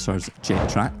sponsors Jet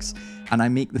Tracks, and I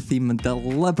make the theme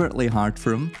deliberately hard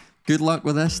for him. Good luck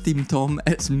with this theme, Tom.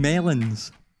 It's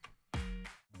Melons.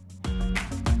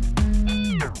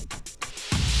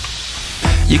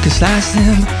 You can slice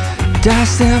them,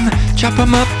 dice them, chop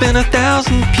them up in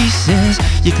 1,000 pieces.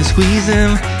 You can squeeze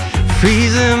them,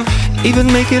 freeze them, even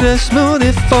make it a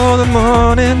smoothie for the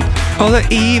morning or the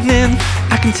evening.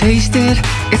 I can taste it,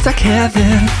 it's like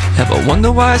heaven. Ever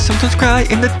wonder why I sometimes cry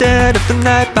in the dead of the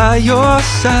night by your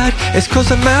side? It's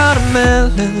 'cause I'm out of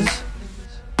melons,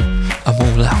 I'm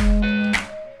all out.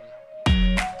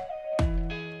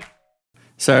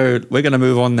 So we're going to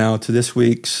move on now to this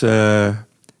week's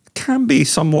can be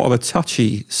somewhat of a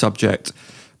touchy subject,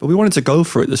 but we wanted to go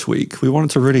for it this week. We wanted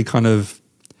to really kind of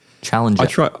challenge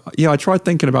it. I tried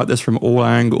thinking about this from all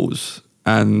angles,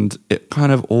 and it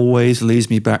kind of always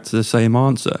leads me back to the same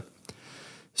answer.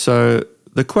 So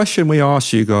the question we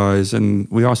asked you guys, and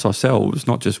we asked ourselves,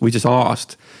 we just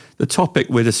asked, the topic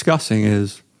we're discussing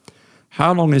is,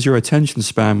 how long is your attention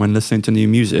span when listening to new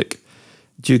music?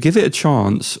 Do you give it a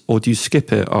chance, or do you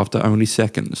skip it after only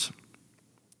seconds?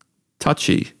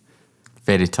 Touchy.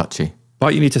 Very touchy.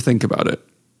 But you need to think about it.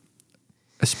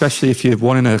 Especially if you're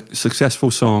wanting a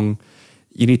successful song,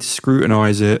 you need to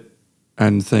scrutinize it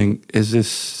and think, is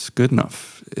this good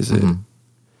enough? Is it?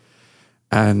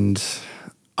 And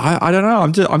I don't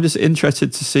know. I'm just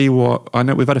interested to see what, I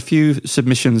know we've had a few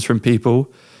submissions from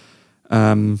people,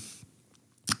 and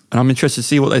I'm interested to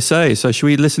see what they say. So should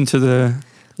we listen to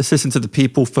the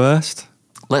people first?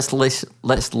 Let's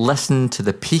listen to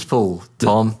the people,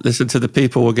 Tom. Listen to the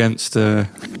people against the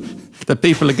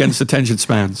people against attention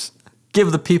spans.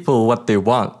 Give the people what they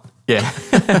want. Yeah.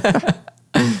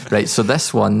 Right, so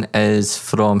this one is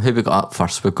from, who we got up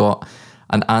first? We've got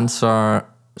an answer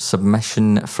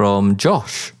submission from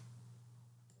Josh.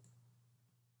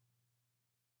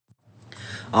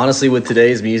 Honestly, with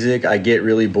today's music, I get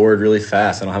really bored really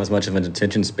fast. I don't have as much of an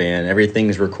attention span.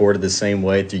 Everything's recorded the same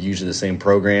way through usually the same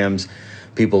programs.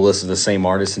 People listen to the same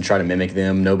artists and try to mimic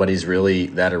them. Nobody's really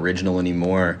that original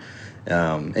anymore.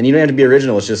 And you don't have to be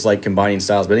original. It's just like combining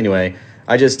styles. But anyway,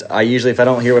 I usually, if I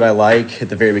don't hear what I like at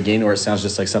the very beginning or it sounds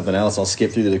just like something else, I'll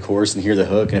skip through to the chorus and hear the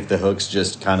hook. And if the hook's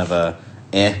just kind of a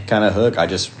kind of hook,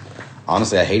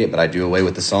 honestly, I hate it, but I do away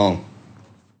with the song.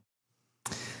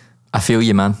 I feel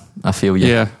you, man. I feel you.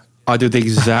 Yeah, I do the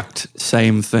exact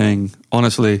same thing,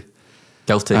 honestly.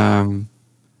 Guilty.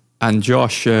 And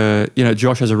Josh,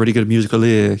 Josh has a really good musical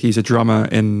ear. He's a drummer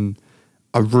in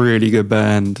a really good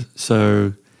band.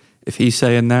 So if he's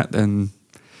saying that, then,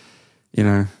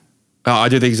 I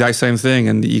do the exact same thing.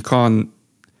 And you can't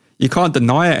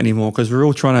deny it anymore, because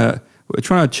we're trying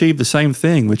to achieve the same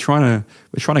thing. We're trying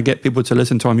to get people to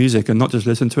listen to our music and not just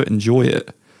listen to it, enjoy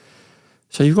it.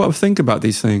 So you've got to think about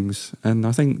these things. And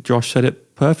I think Josh said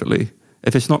it perfectly.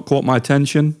 If it's not caught my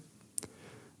attention,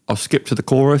 I'll skip to the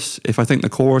chorus. If I think the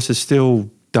chorus is still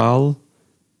dull,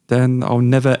 then I'll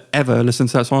never ever listen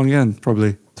to that song again,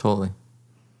 probably. Totally.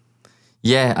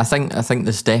 Yeah, I think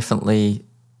there's definitely,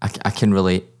 I can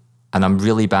relate, and I'm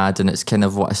really bad, and it's kind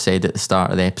of what I said at the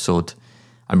start of the episode.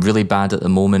 I'm really bad at the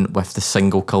moment with the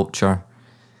single culture.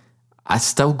 I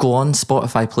still go on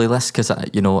Spotify playlists because,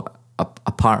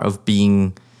 a part of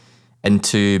being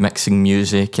into mixing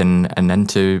music and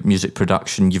into music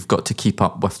production, you've got to keep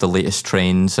up with the latest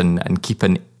trends and keep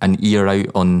an ear out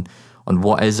on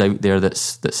what is out there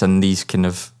that's in these kind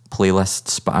of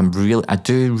playlists. But I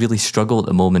do really struggle at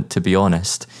the moment, to be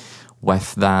honest,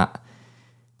 with that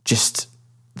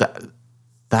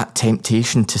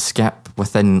temptation to skip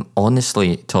within,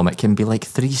 honestly, Tom, it can be like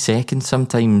 3 seconds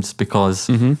sometimes, because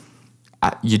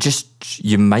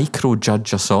you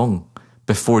micro-judge a song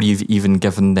before you've even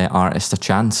given the artist a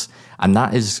chance. And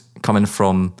that is coming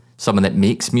from someone that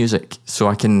makes music. So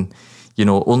I can,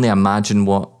 only imagine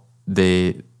what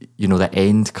the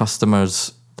end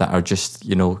customers that are just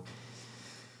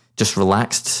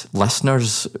relaxed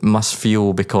listeners must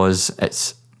feel, because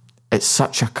it's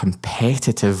such a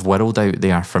competitive world out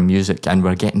there for music, and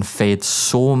we're getting fed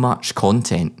so much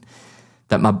content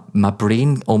that my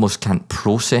brain almost can't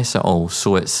process it all.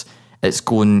 So it's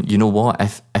going, you know what,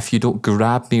 if you don't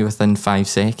grab me within 5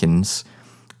 seconds,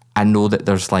 I know that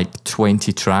there's like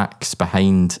 20 tracks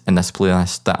behind in this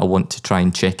playlist that I want to try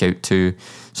and check out too.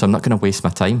 So I'm not going to waste my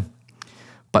time.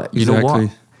 But you know what?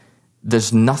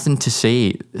 There's nothing to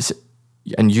say.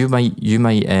 And you might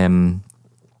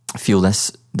feel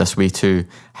this way too.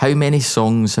 How many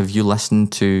songs have you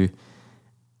listened to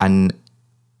and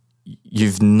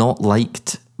you've not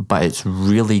liked, but it's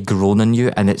really grown on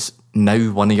you, and it's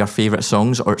now one of your favourite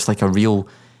songs, or it's like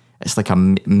a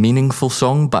meaningful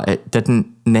song, but it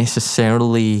didn't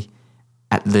necessarily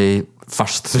at the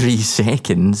first 3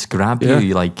 seconds grab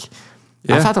you. Like,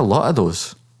 I've had a lot of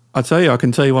those. I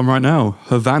can tell you one right now.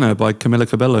 Havana by Camila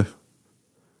Cabello.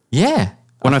 Yeah.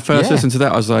 When I first listened to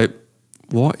that, I was like,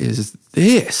 what is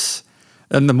this?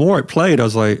 And the more it played, I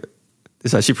was like,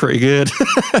 it's actually pretty good.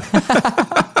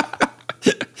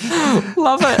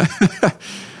 Love it.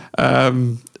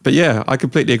 But yeah, I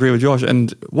completely agree with Josh.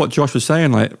 And what Josh was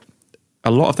saying, like,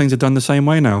 a lot of things are done the same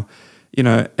way now. You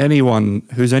know, anyone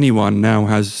now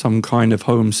has some kind of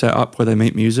home set up where they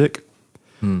make music.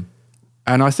 And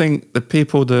I think the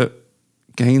people that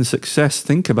gain success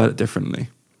think about it differently.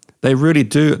 They really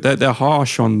do. They're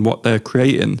harsh on what they're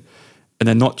creating, and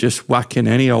they're not just whacking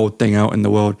any old thing out in the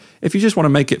world. If you just want to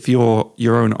make it for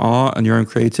your own art and your own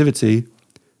creativity,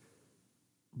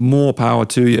 more power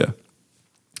to you.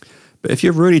 But if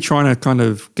you're really trying to kind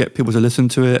of get people to listen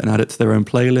to it and add it to their own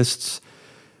playlists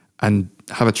and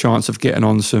have a chance of getting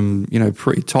on some, you know,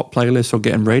 pretty top playlists or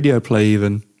getting radio play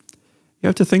even, you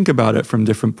have to think about it from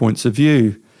different points of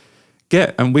view.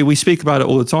 And we speak about it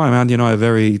all the time. Andy and I are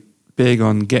very big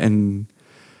on getting,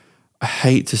 I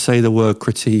hate to say the word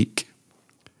critique,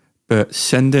 but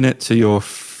sending it to your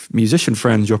musician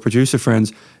friends, your producer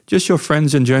friends, just your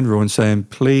friends in general, and saying,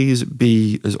 please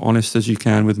be as honest as you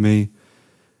can with me.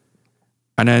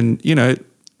 And then, you know,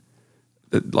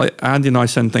 like Andy and I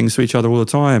send things to each other all the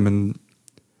time, and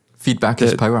feedback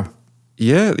is power.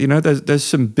 Yeah, you know, there's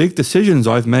some big decisions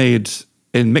I've made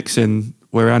in mixing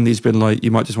where Andy's been like,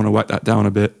 you might just want to whack that down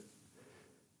a bit.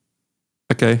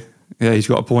 Okay, yeah, he's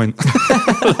got a point.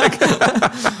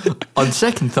 On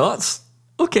second thoughts,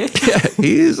 okay. Yeah,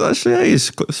 he's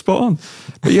spot on.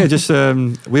 But yeah, just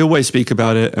we always speak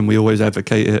about it and we always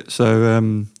advocate it.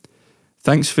 So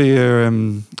thanks for your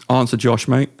answer, Josh,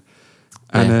 mate.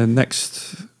 And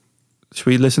next, should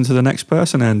we listen to the next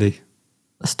person, Andy?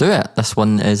 Let's do it. This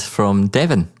one is from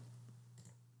Devon.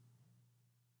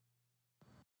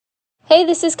 Hey,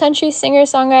 this is country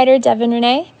singer-songwriter Devon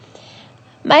Renee.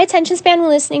 My attention span when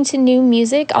listening to new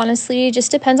music honestly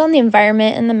just depends on the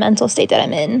environment and the mental state that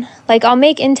I'm in. Like, I'll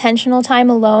make intentional time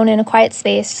alone in a quiet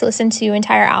space to listen to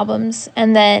entire albums,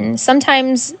 and then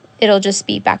sometimes it'll just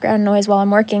be background noise while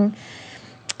I'm working.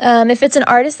 If it's an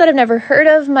artist that I've never heard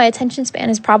of, my attention span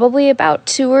is probably about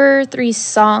 2 or 3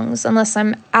 songs, unless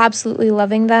I'm absolutely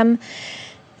loving them.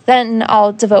 Then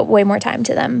I'll devote way more time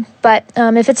to them. But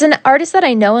if it's an artist that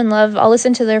I know and love, I'll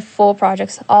listen to their full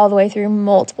projects all the way through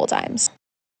multiple times.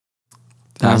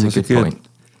 That's a good point.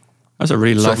 That's a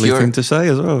really lovely thing to say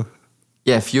as well.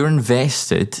 Yeah, if you're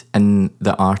invested in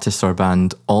the artist or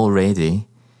band already,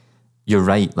 you're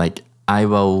right. Like,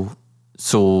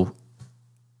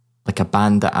 like a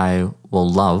band that I will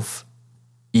love,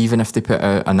 even if they put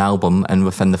out an album and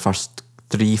within the first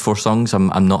 3-4 songs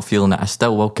I'm not feeling it, I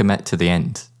still will commit to the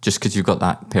end, just because you've got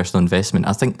that personal investment.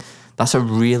 I think that's a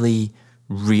really,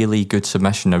 really good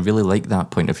submission. I really like that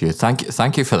point of view. Thank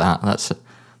you for that. That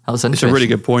was interesting. It's a really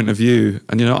good point of view.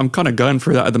 And, you know, I'm kind of going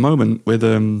through that at the moment with,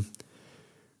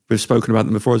 we've spoken about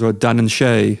them before as well, Dan and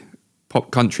Shay, pop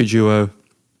country duo.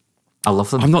 I love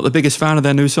them. I'm not the biggest fan of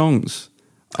their new songs.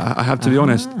 I have to be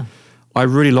honest. I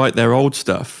really like their old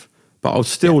stuff, but I'll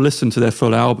still listen to their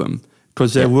full album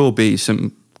because there will be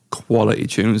some quality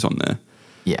tunes on there.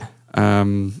 Yeah.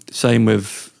 Same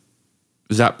with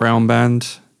Zac Brown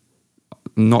Band.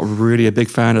 Not really a big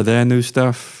fan of their new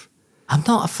stuff. I'm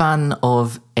not a fan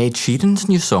of Ed Sheeran's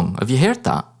new song. Have you heard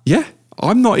that? Yeah,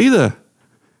 I'm not either.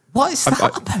 What is that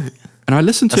about? And I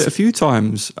listened to it a few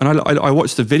times, and I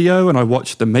watched the video and I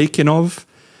watched the making of.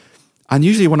 And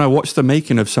usually when I watch the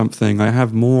making of something, I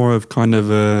have more of kind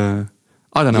of a,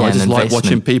 I don't know, I just like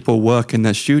watching people work in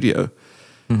their studio.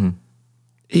 Mm-hmm.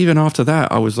 Even after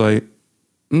that, I was like,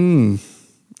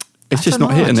 it's just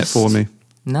not hitting it for me.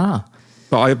 Nah.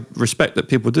 But I respect that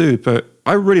people do. But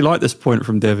I really like this point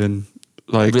from Devin.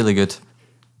 Like, really good.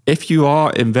 If you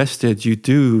are invested, you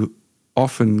do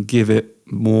often give it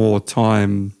more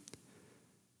time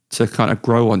to kind of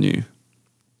grow on you.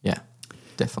 Yeah,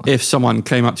 definitely. If someone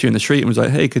came up to you in the street and was like,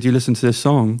 hey, could you listen to this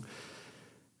song?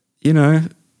 You know,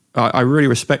 I really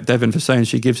respect Devin for saying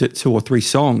she gives it 2 or 3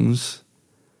 songs,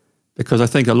 because I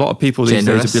think a lot of people these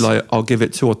days would be like, I'll give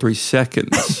it 2 or 3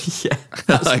 seconds. Yeah,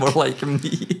 that's more like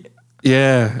me.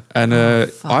 Yeah, and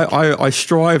I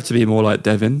strive to be more like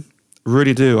Devin.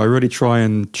 Really do. I really try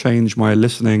and change my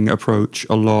listening approach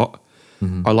a lot.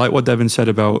 Mm-hmm. I like what Devin said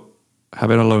about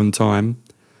having alone time.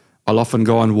 I'll often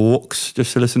go on walks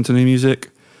just to listen to new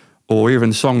music, or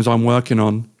even songs I'm working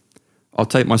on. I'll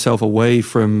take myself away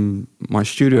from my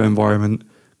studio environment,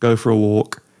 go for a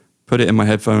walk, put it in my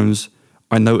headphones.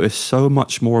 I notice so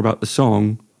much more about the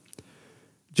song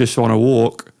just on a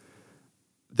walk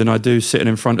than I do sitting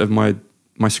in front of my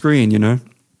screen, you know?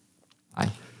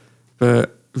 Aye.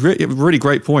 But really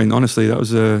great point, honestly. That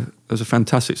was a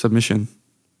fantastic submission.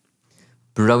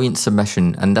 Brilliant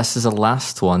submission. And this is the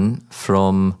last one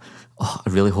from, I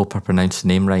really hope I pronounced the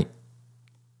name right.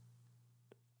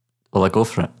 Will I go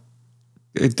for it?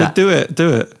 Do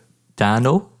it.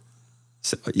 Dano?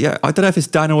 So, yeah, I don't know if it's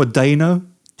Dano or Dano.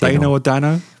 Dano or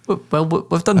Dano. Well,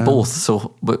 we've done both,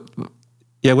 so...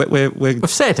 Yeah, we've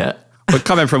said it. We're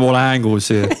coming from all angles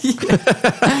here.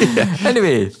 Yeah.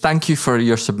 Anyway, thank you for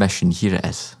your submission. Here it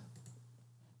is.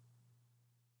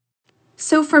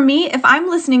 So for me, if I'm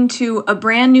listening to a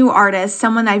brand new artist,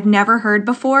 someone I've never heard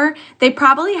before, they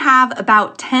probably have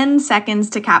about 10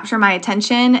 seconds to capture my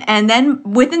attention. And then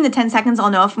within the 10 seconds, I'll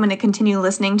know if I'm going to continue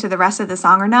listening to the rest of the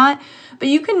song or not. But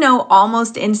you can know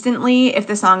almost instantly if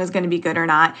the song is going to be good or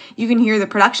not. You can hear the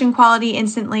production quality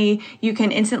instantly. You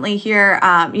can instantly hear,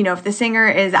 if the singer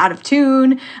is out of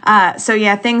tune. So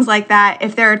yeah, things like that.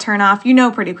 If they're a turnoff, you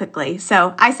know pretty quickly.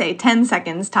 So I say 10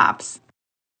 seconds tops.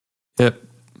 Yep.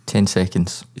 10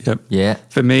 seconds. Yep. Yeah.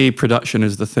 For me, production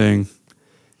is the thing.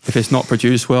 If it's not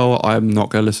produced well, I'm not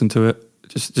going to listen to it.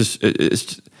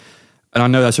 And I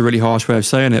know that's a really harsh way of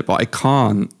saying it, but I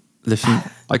can't listen.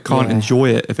 I can't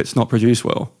enjoy it if it's not produced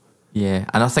well. Yeah,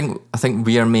 and I think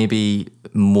we are maybe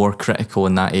more critical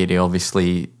in that area,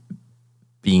 obviously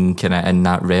being kind of in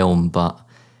that realm. But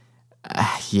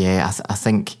I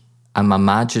think I'm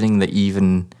imagining that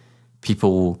even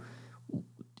people,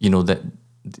 that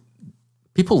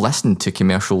people listen to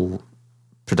commercial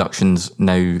productions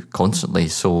now constantly,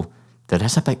 so there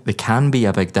can be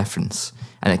a big difference,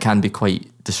 and it can be quite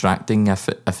distracting if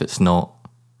it's not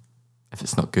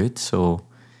good. So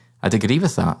I'd agree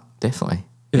with that, definitely.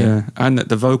 Yeah, and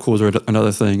the vocals are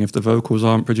another thing. If the vocals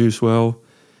aren't produced well,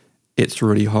 it's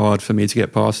really hard for me to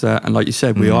get past that. And like you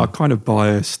said, we are kind of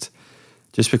biased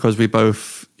just because we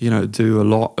both, do a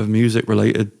lot of music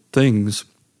related things.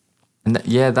 And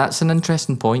that's an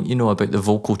interesting point, about the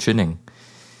vocal tuning,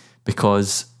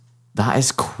 because that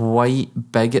is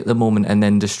quite big at the moment in the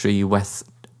industry with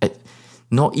it.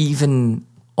 Not even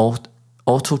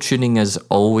auto-tuning is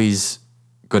always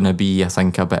going to be, I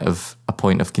think, a bit of a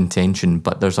point of contention,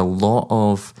 but there's a lot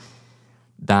of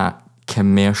that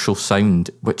commercial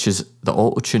sound, which is the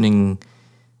auto-tuning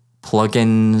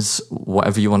plugins,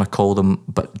 whatever you want to call them,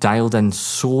 but dialed in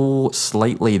so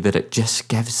slightly that it just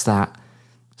gives that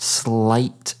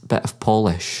slight bit of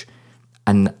polish,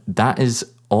 and that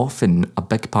is often a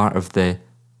big part of the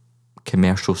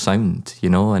commercial sound,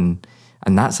 and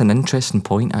that's an interesting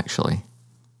point, actually.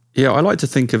 Yeah, I like to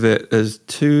think of it as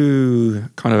two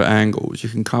kind of angles. You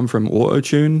can come from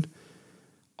auto-tune.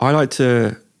 I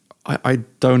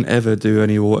don't ever do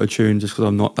any auto-tune just because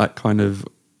I'm not that kind of,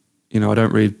 I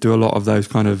don't really do a lot of those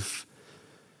kind of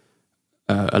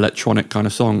electronic kind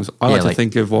of songs. I like to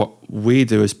think of what we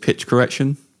do as pitch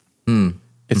correction.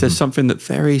 If there's something that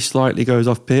very slightly goes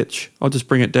off pitch, I'll just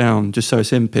bring it down just so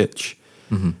it's in pitch.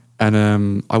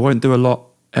 And I won't do a lot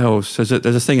else. There's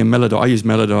a thing in Melodyne. I use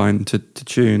Melodyne to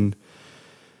tune.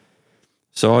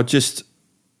 So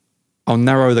I'll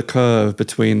narrow the curve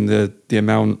between the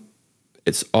amount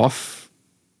it's off,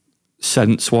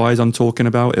 sense-wise I'm talking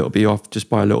about. It'll be off just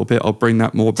by a little bit. I'll bring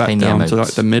that more back down to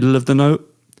like the middle of the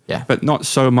note. Yeah. But not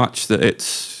so much that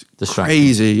it's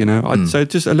crazy, I'd say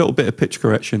just a little bit of pitch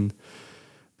correction.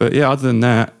 But yeah, other than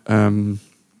that,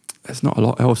 there's not a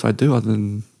lot else I do other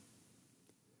than...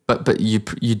 But you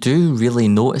do really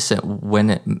notice it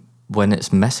when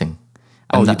it's missing.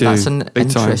 And you do. That's an Big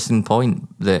interesting time.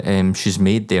 point that she's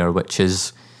made there, which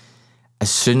is as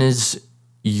soon as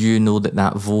you know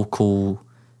that vocal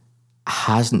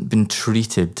hasn't been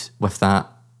treated with that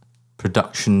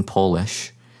production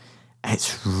polish,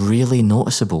 it's really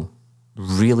noticeable.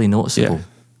 Really noticeable.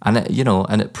 Yeah.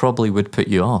 And it probably would put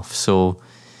you off. So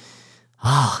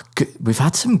we've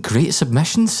had some great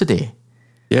submissions today.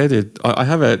 Yeah, dude. I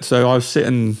have it. So I was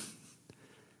sitting...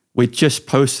 We just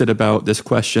posted about this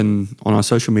question on our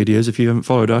social medias. If you haven't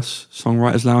followed us,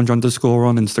 Songwriters Lounge _ on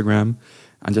Instagram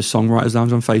and just Songwriters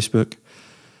Lounge on Facebook.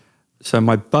 So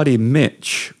my buddy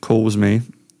Mitch calls me,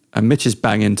 and Mitch is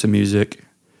bang into music.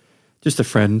 Just a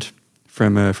friend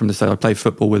from the state. I play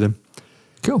football with him.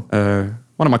 Cool.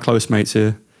 One of my close mates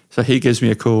here. So he gives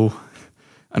me a call,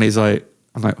 and I'm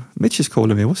like, Mitch is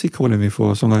calling me. What's he calling me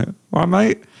for? So I'm like, all right,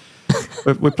 mate.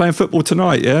 We're playing football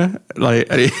tonight, yeah?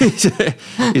 And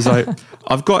he's like,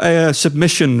 I've got a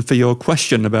submission for your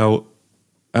question about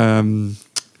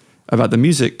the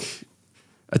music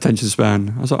attention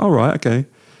span. I was like, all right, okay.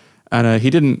 And he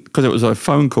didn't, because it was a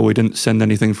phone call, he didn't send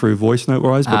anything through voice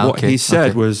note-wise. But what he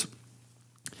said was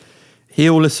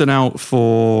he'll listen out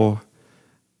for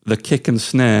the kick and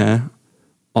snare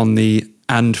on the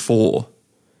and 4.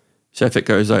 So if it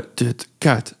goes like,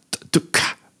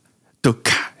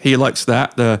 he likes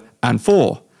that, the and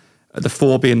 4. The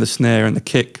 4 being the snare and the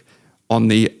kick on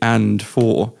the and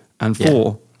 4 and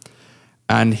 4.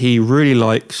 And he really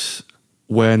likes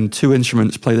when 2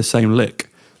 instruments play the same lick,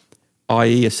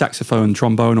 i.e. a saxophone,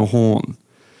 trombone, or horn.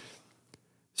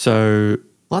 So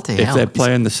if they're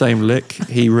playing the same lick,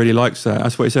 he really likes that.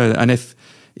 That's what he said. And if,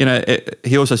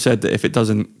 he also said that if it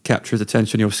doesn't capture his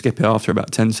attention, he'll skip it after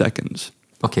about 10 seconds.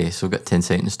 Okay, so we've got 10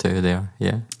 seconds too there,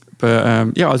 yeah. But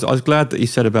I was glad that he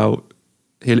said about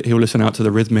he'll listen out to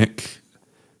the rhythmic,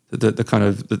 the kind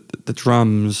of the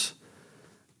drums,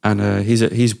 and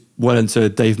he's well into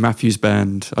Dave Matthews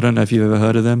Band. I don't know if you've ever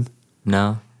heard of them.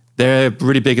 No. They're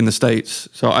really big in the States.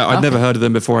 So I'd never heard of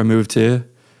them before I moved here,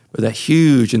 but they're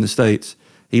huge in the States.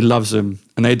 He loves them,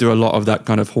 and they do a lot of that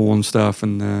kind of horn stuff,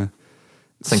 and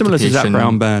similar to Zach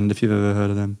Brown Band, if you've ever heard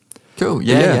of them. Cool,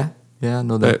 yeah, I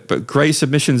know that. But great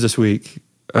submissions this week.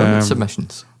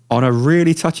 Submissions. On a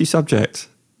really touchy subject.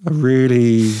 A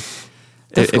really...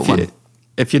 Difficult one.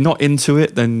 If you're not into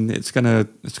it, then it's gonna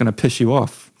piss you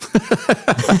off.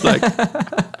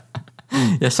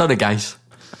 Yeah, sorry guys.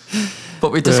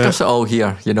 But we discuss it all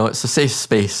here, it's a safe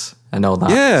space and all that.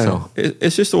 Yeah, so.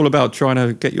 It's just all about trying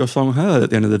to get your song heard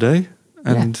at the end of the day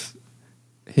and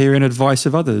hearing advice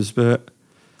of others. But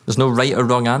there's no right or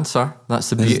wrong answer.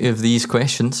 That's the beauty of these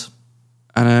questions.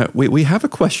 And we have a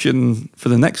question for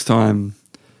the next time,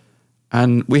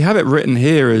 and we have it written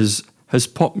here as, has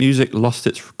pop music lost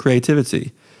its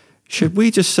creativity? Should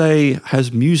we just say,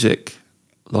 has music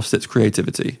lost its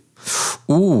creativity?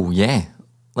 Ooh, yeah.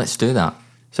 Let's do that.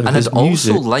 So and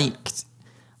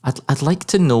I'd like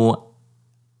to know,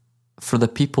 for the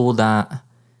people that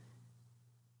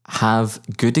have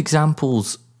good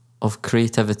examples of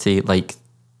creativity, like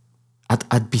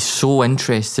I'd be so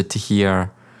interested to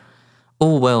hear,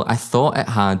 oh, well, I thought it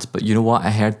had, but you know what? I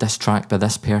heard this track by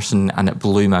this person and it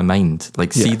blew my mind.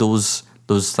 Like, see those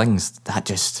things that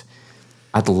just,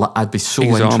 I'd be so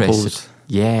interested.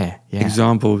 Yeah.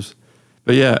 Examples.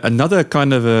 But yeah, another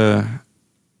kind of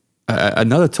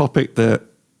another topic that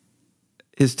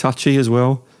is touchy as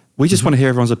well. We just want to hear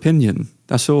everyone's opinion.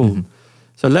 That's all. Mm-hmm.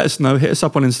 So let us know. Hit us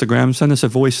up on Instagram. Send us a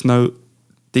voice note,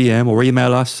 DM, or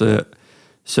email us at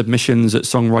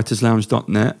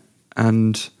submissions@songwriterslounge.net,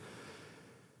 and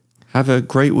have a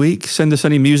great week. Send us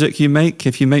any music you make.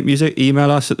 If you make music, email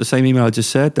us at the same email I just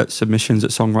said. That's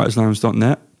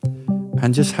submissions@songwriterslounge.net.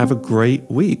 And just have a great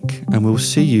week. And we'll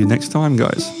see you next time,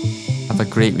 guys. Have a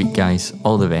great week, guys.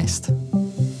 All the best.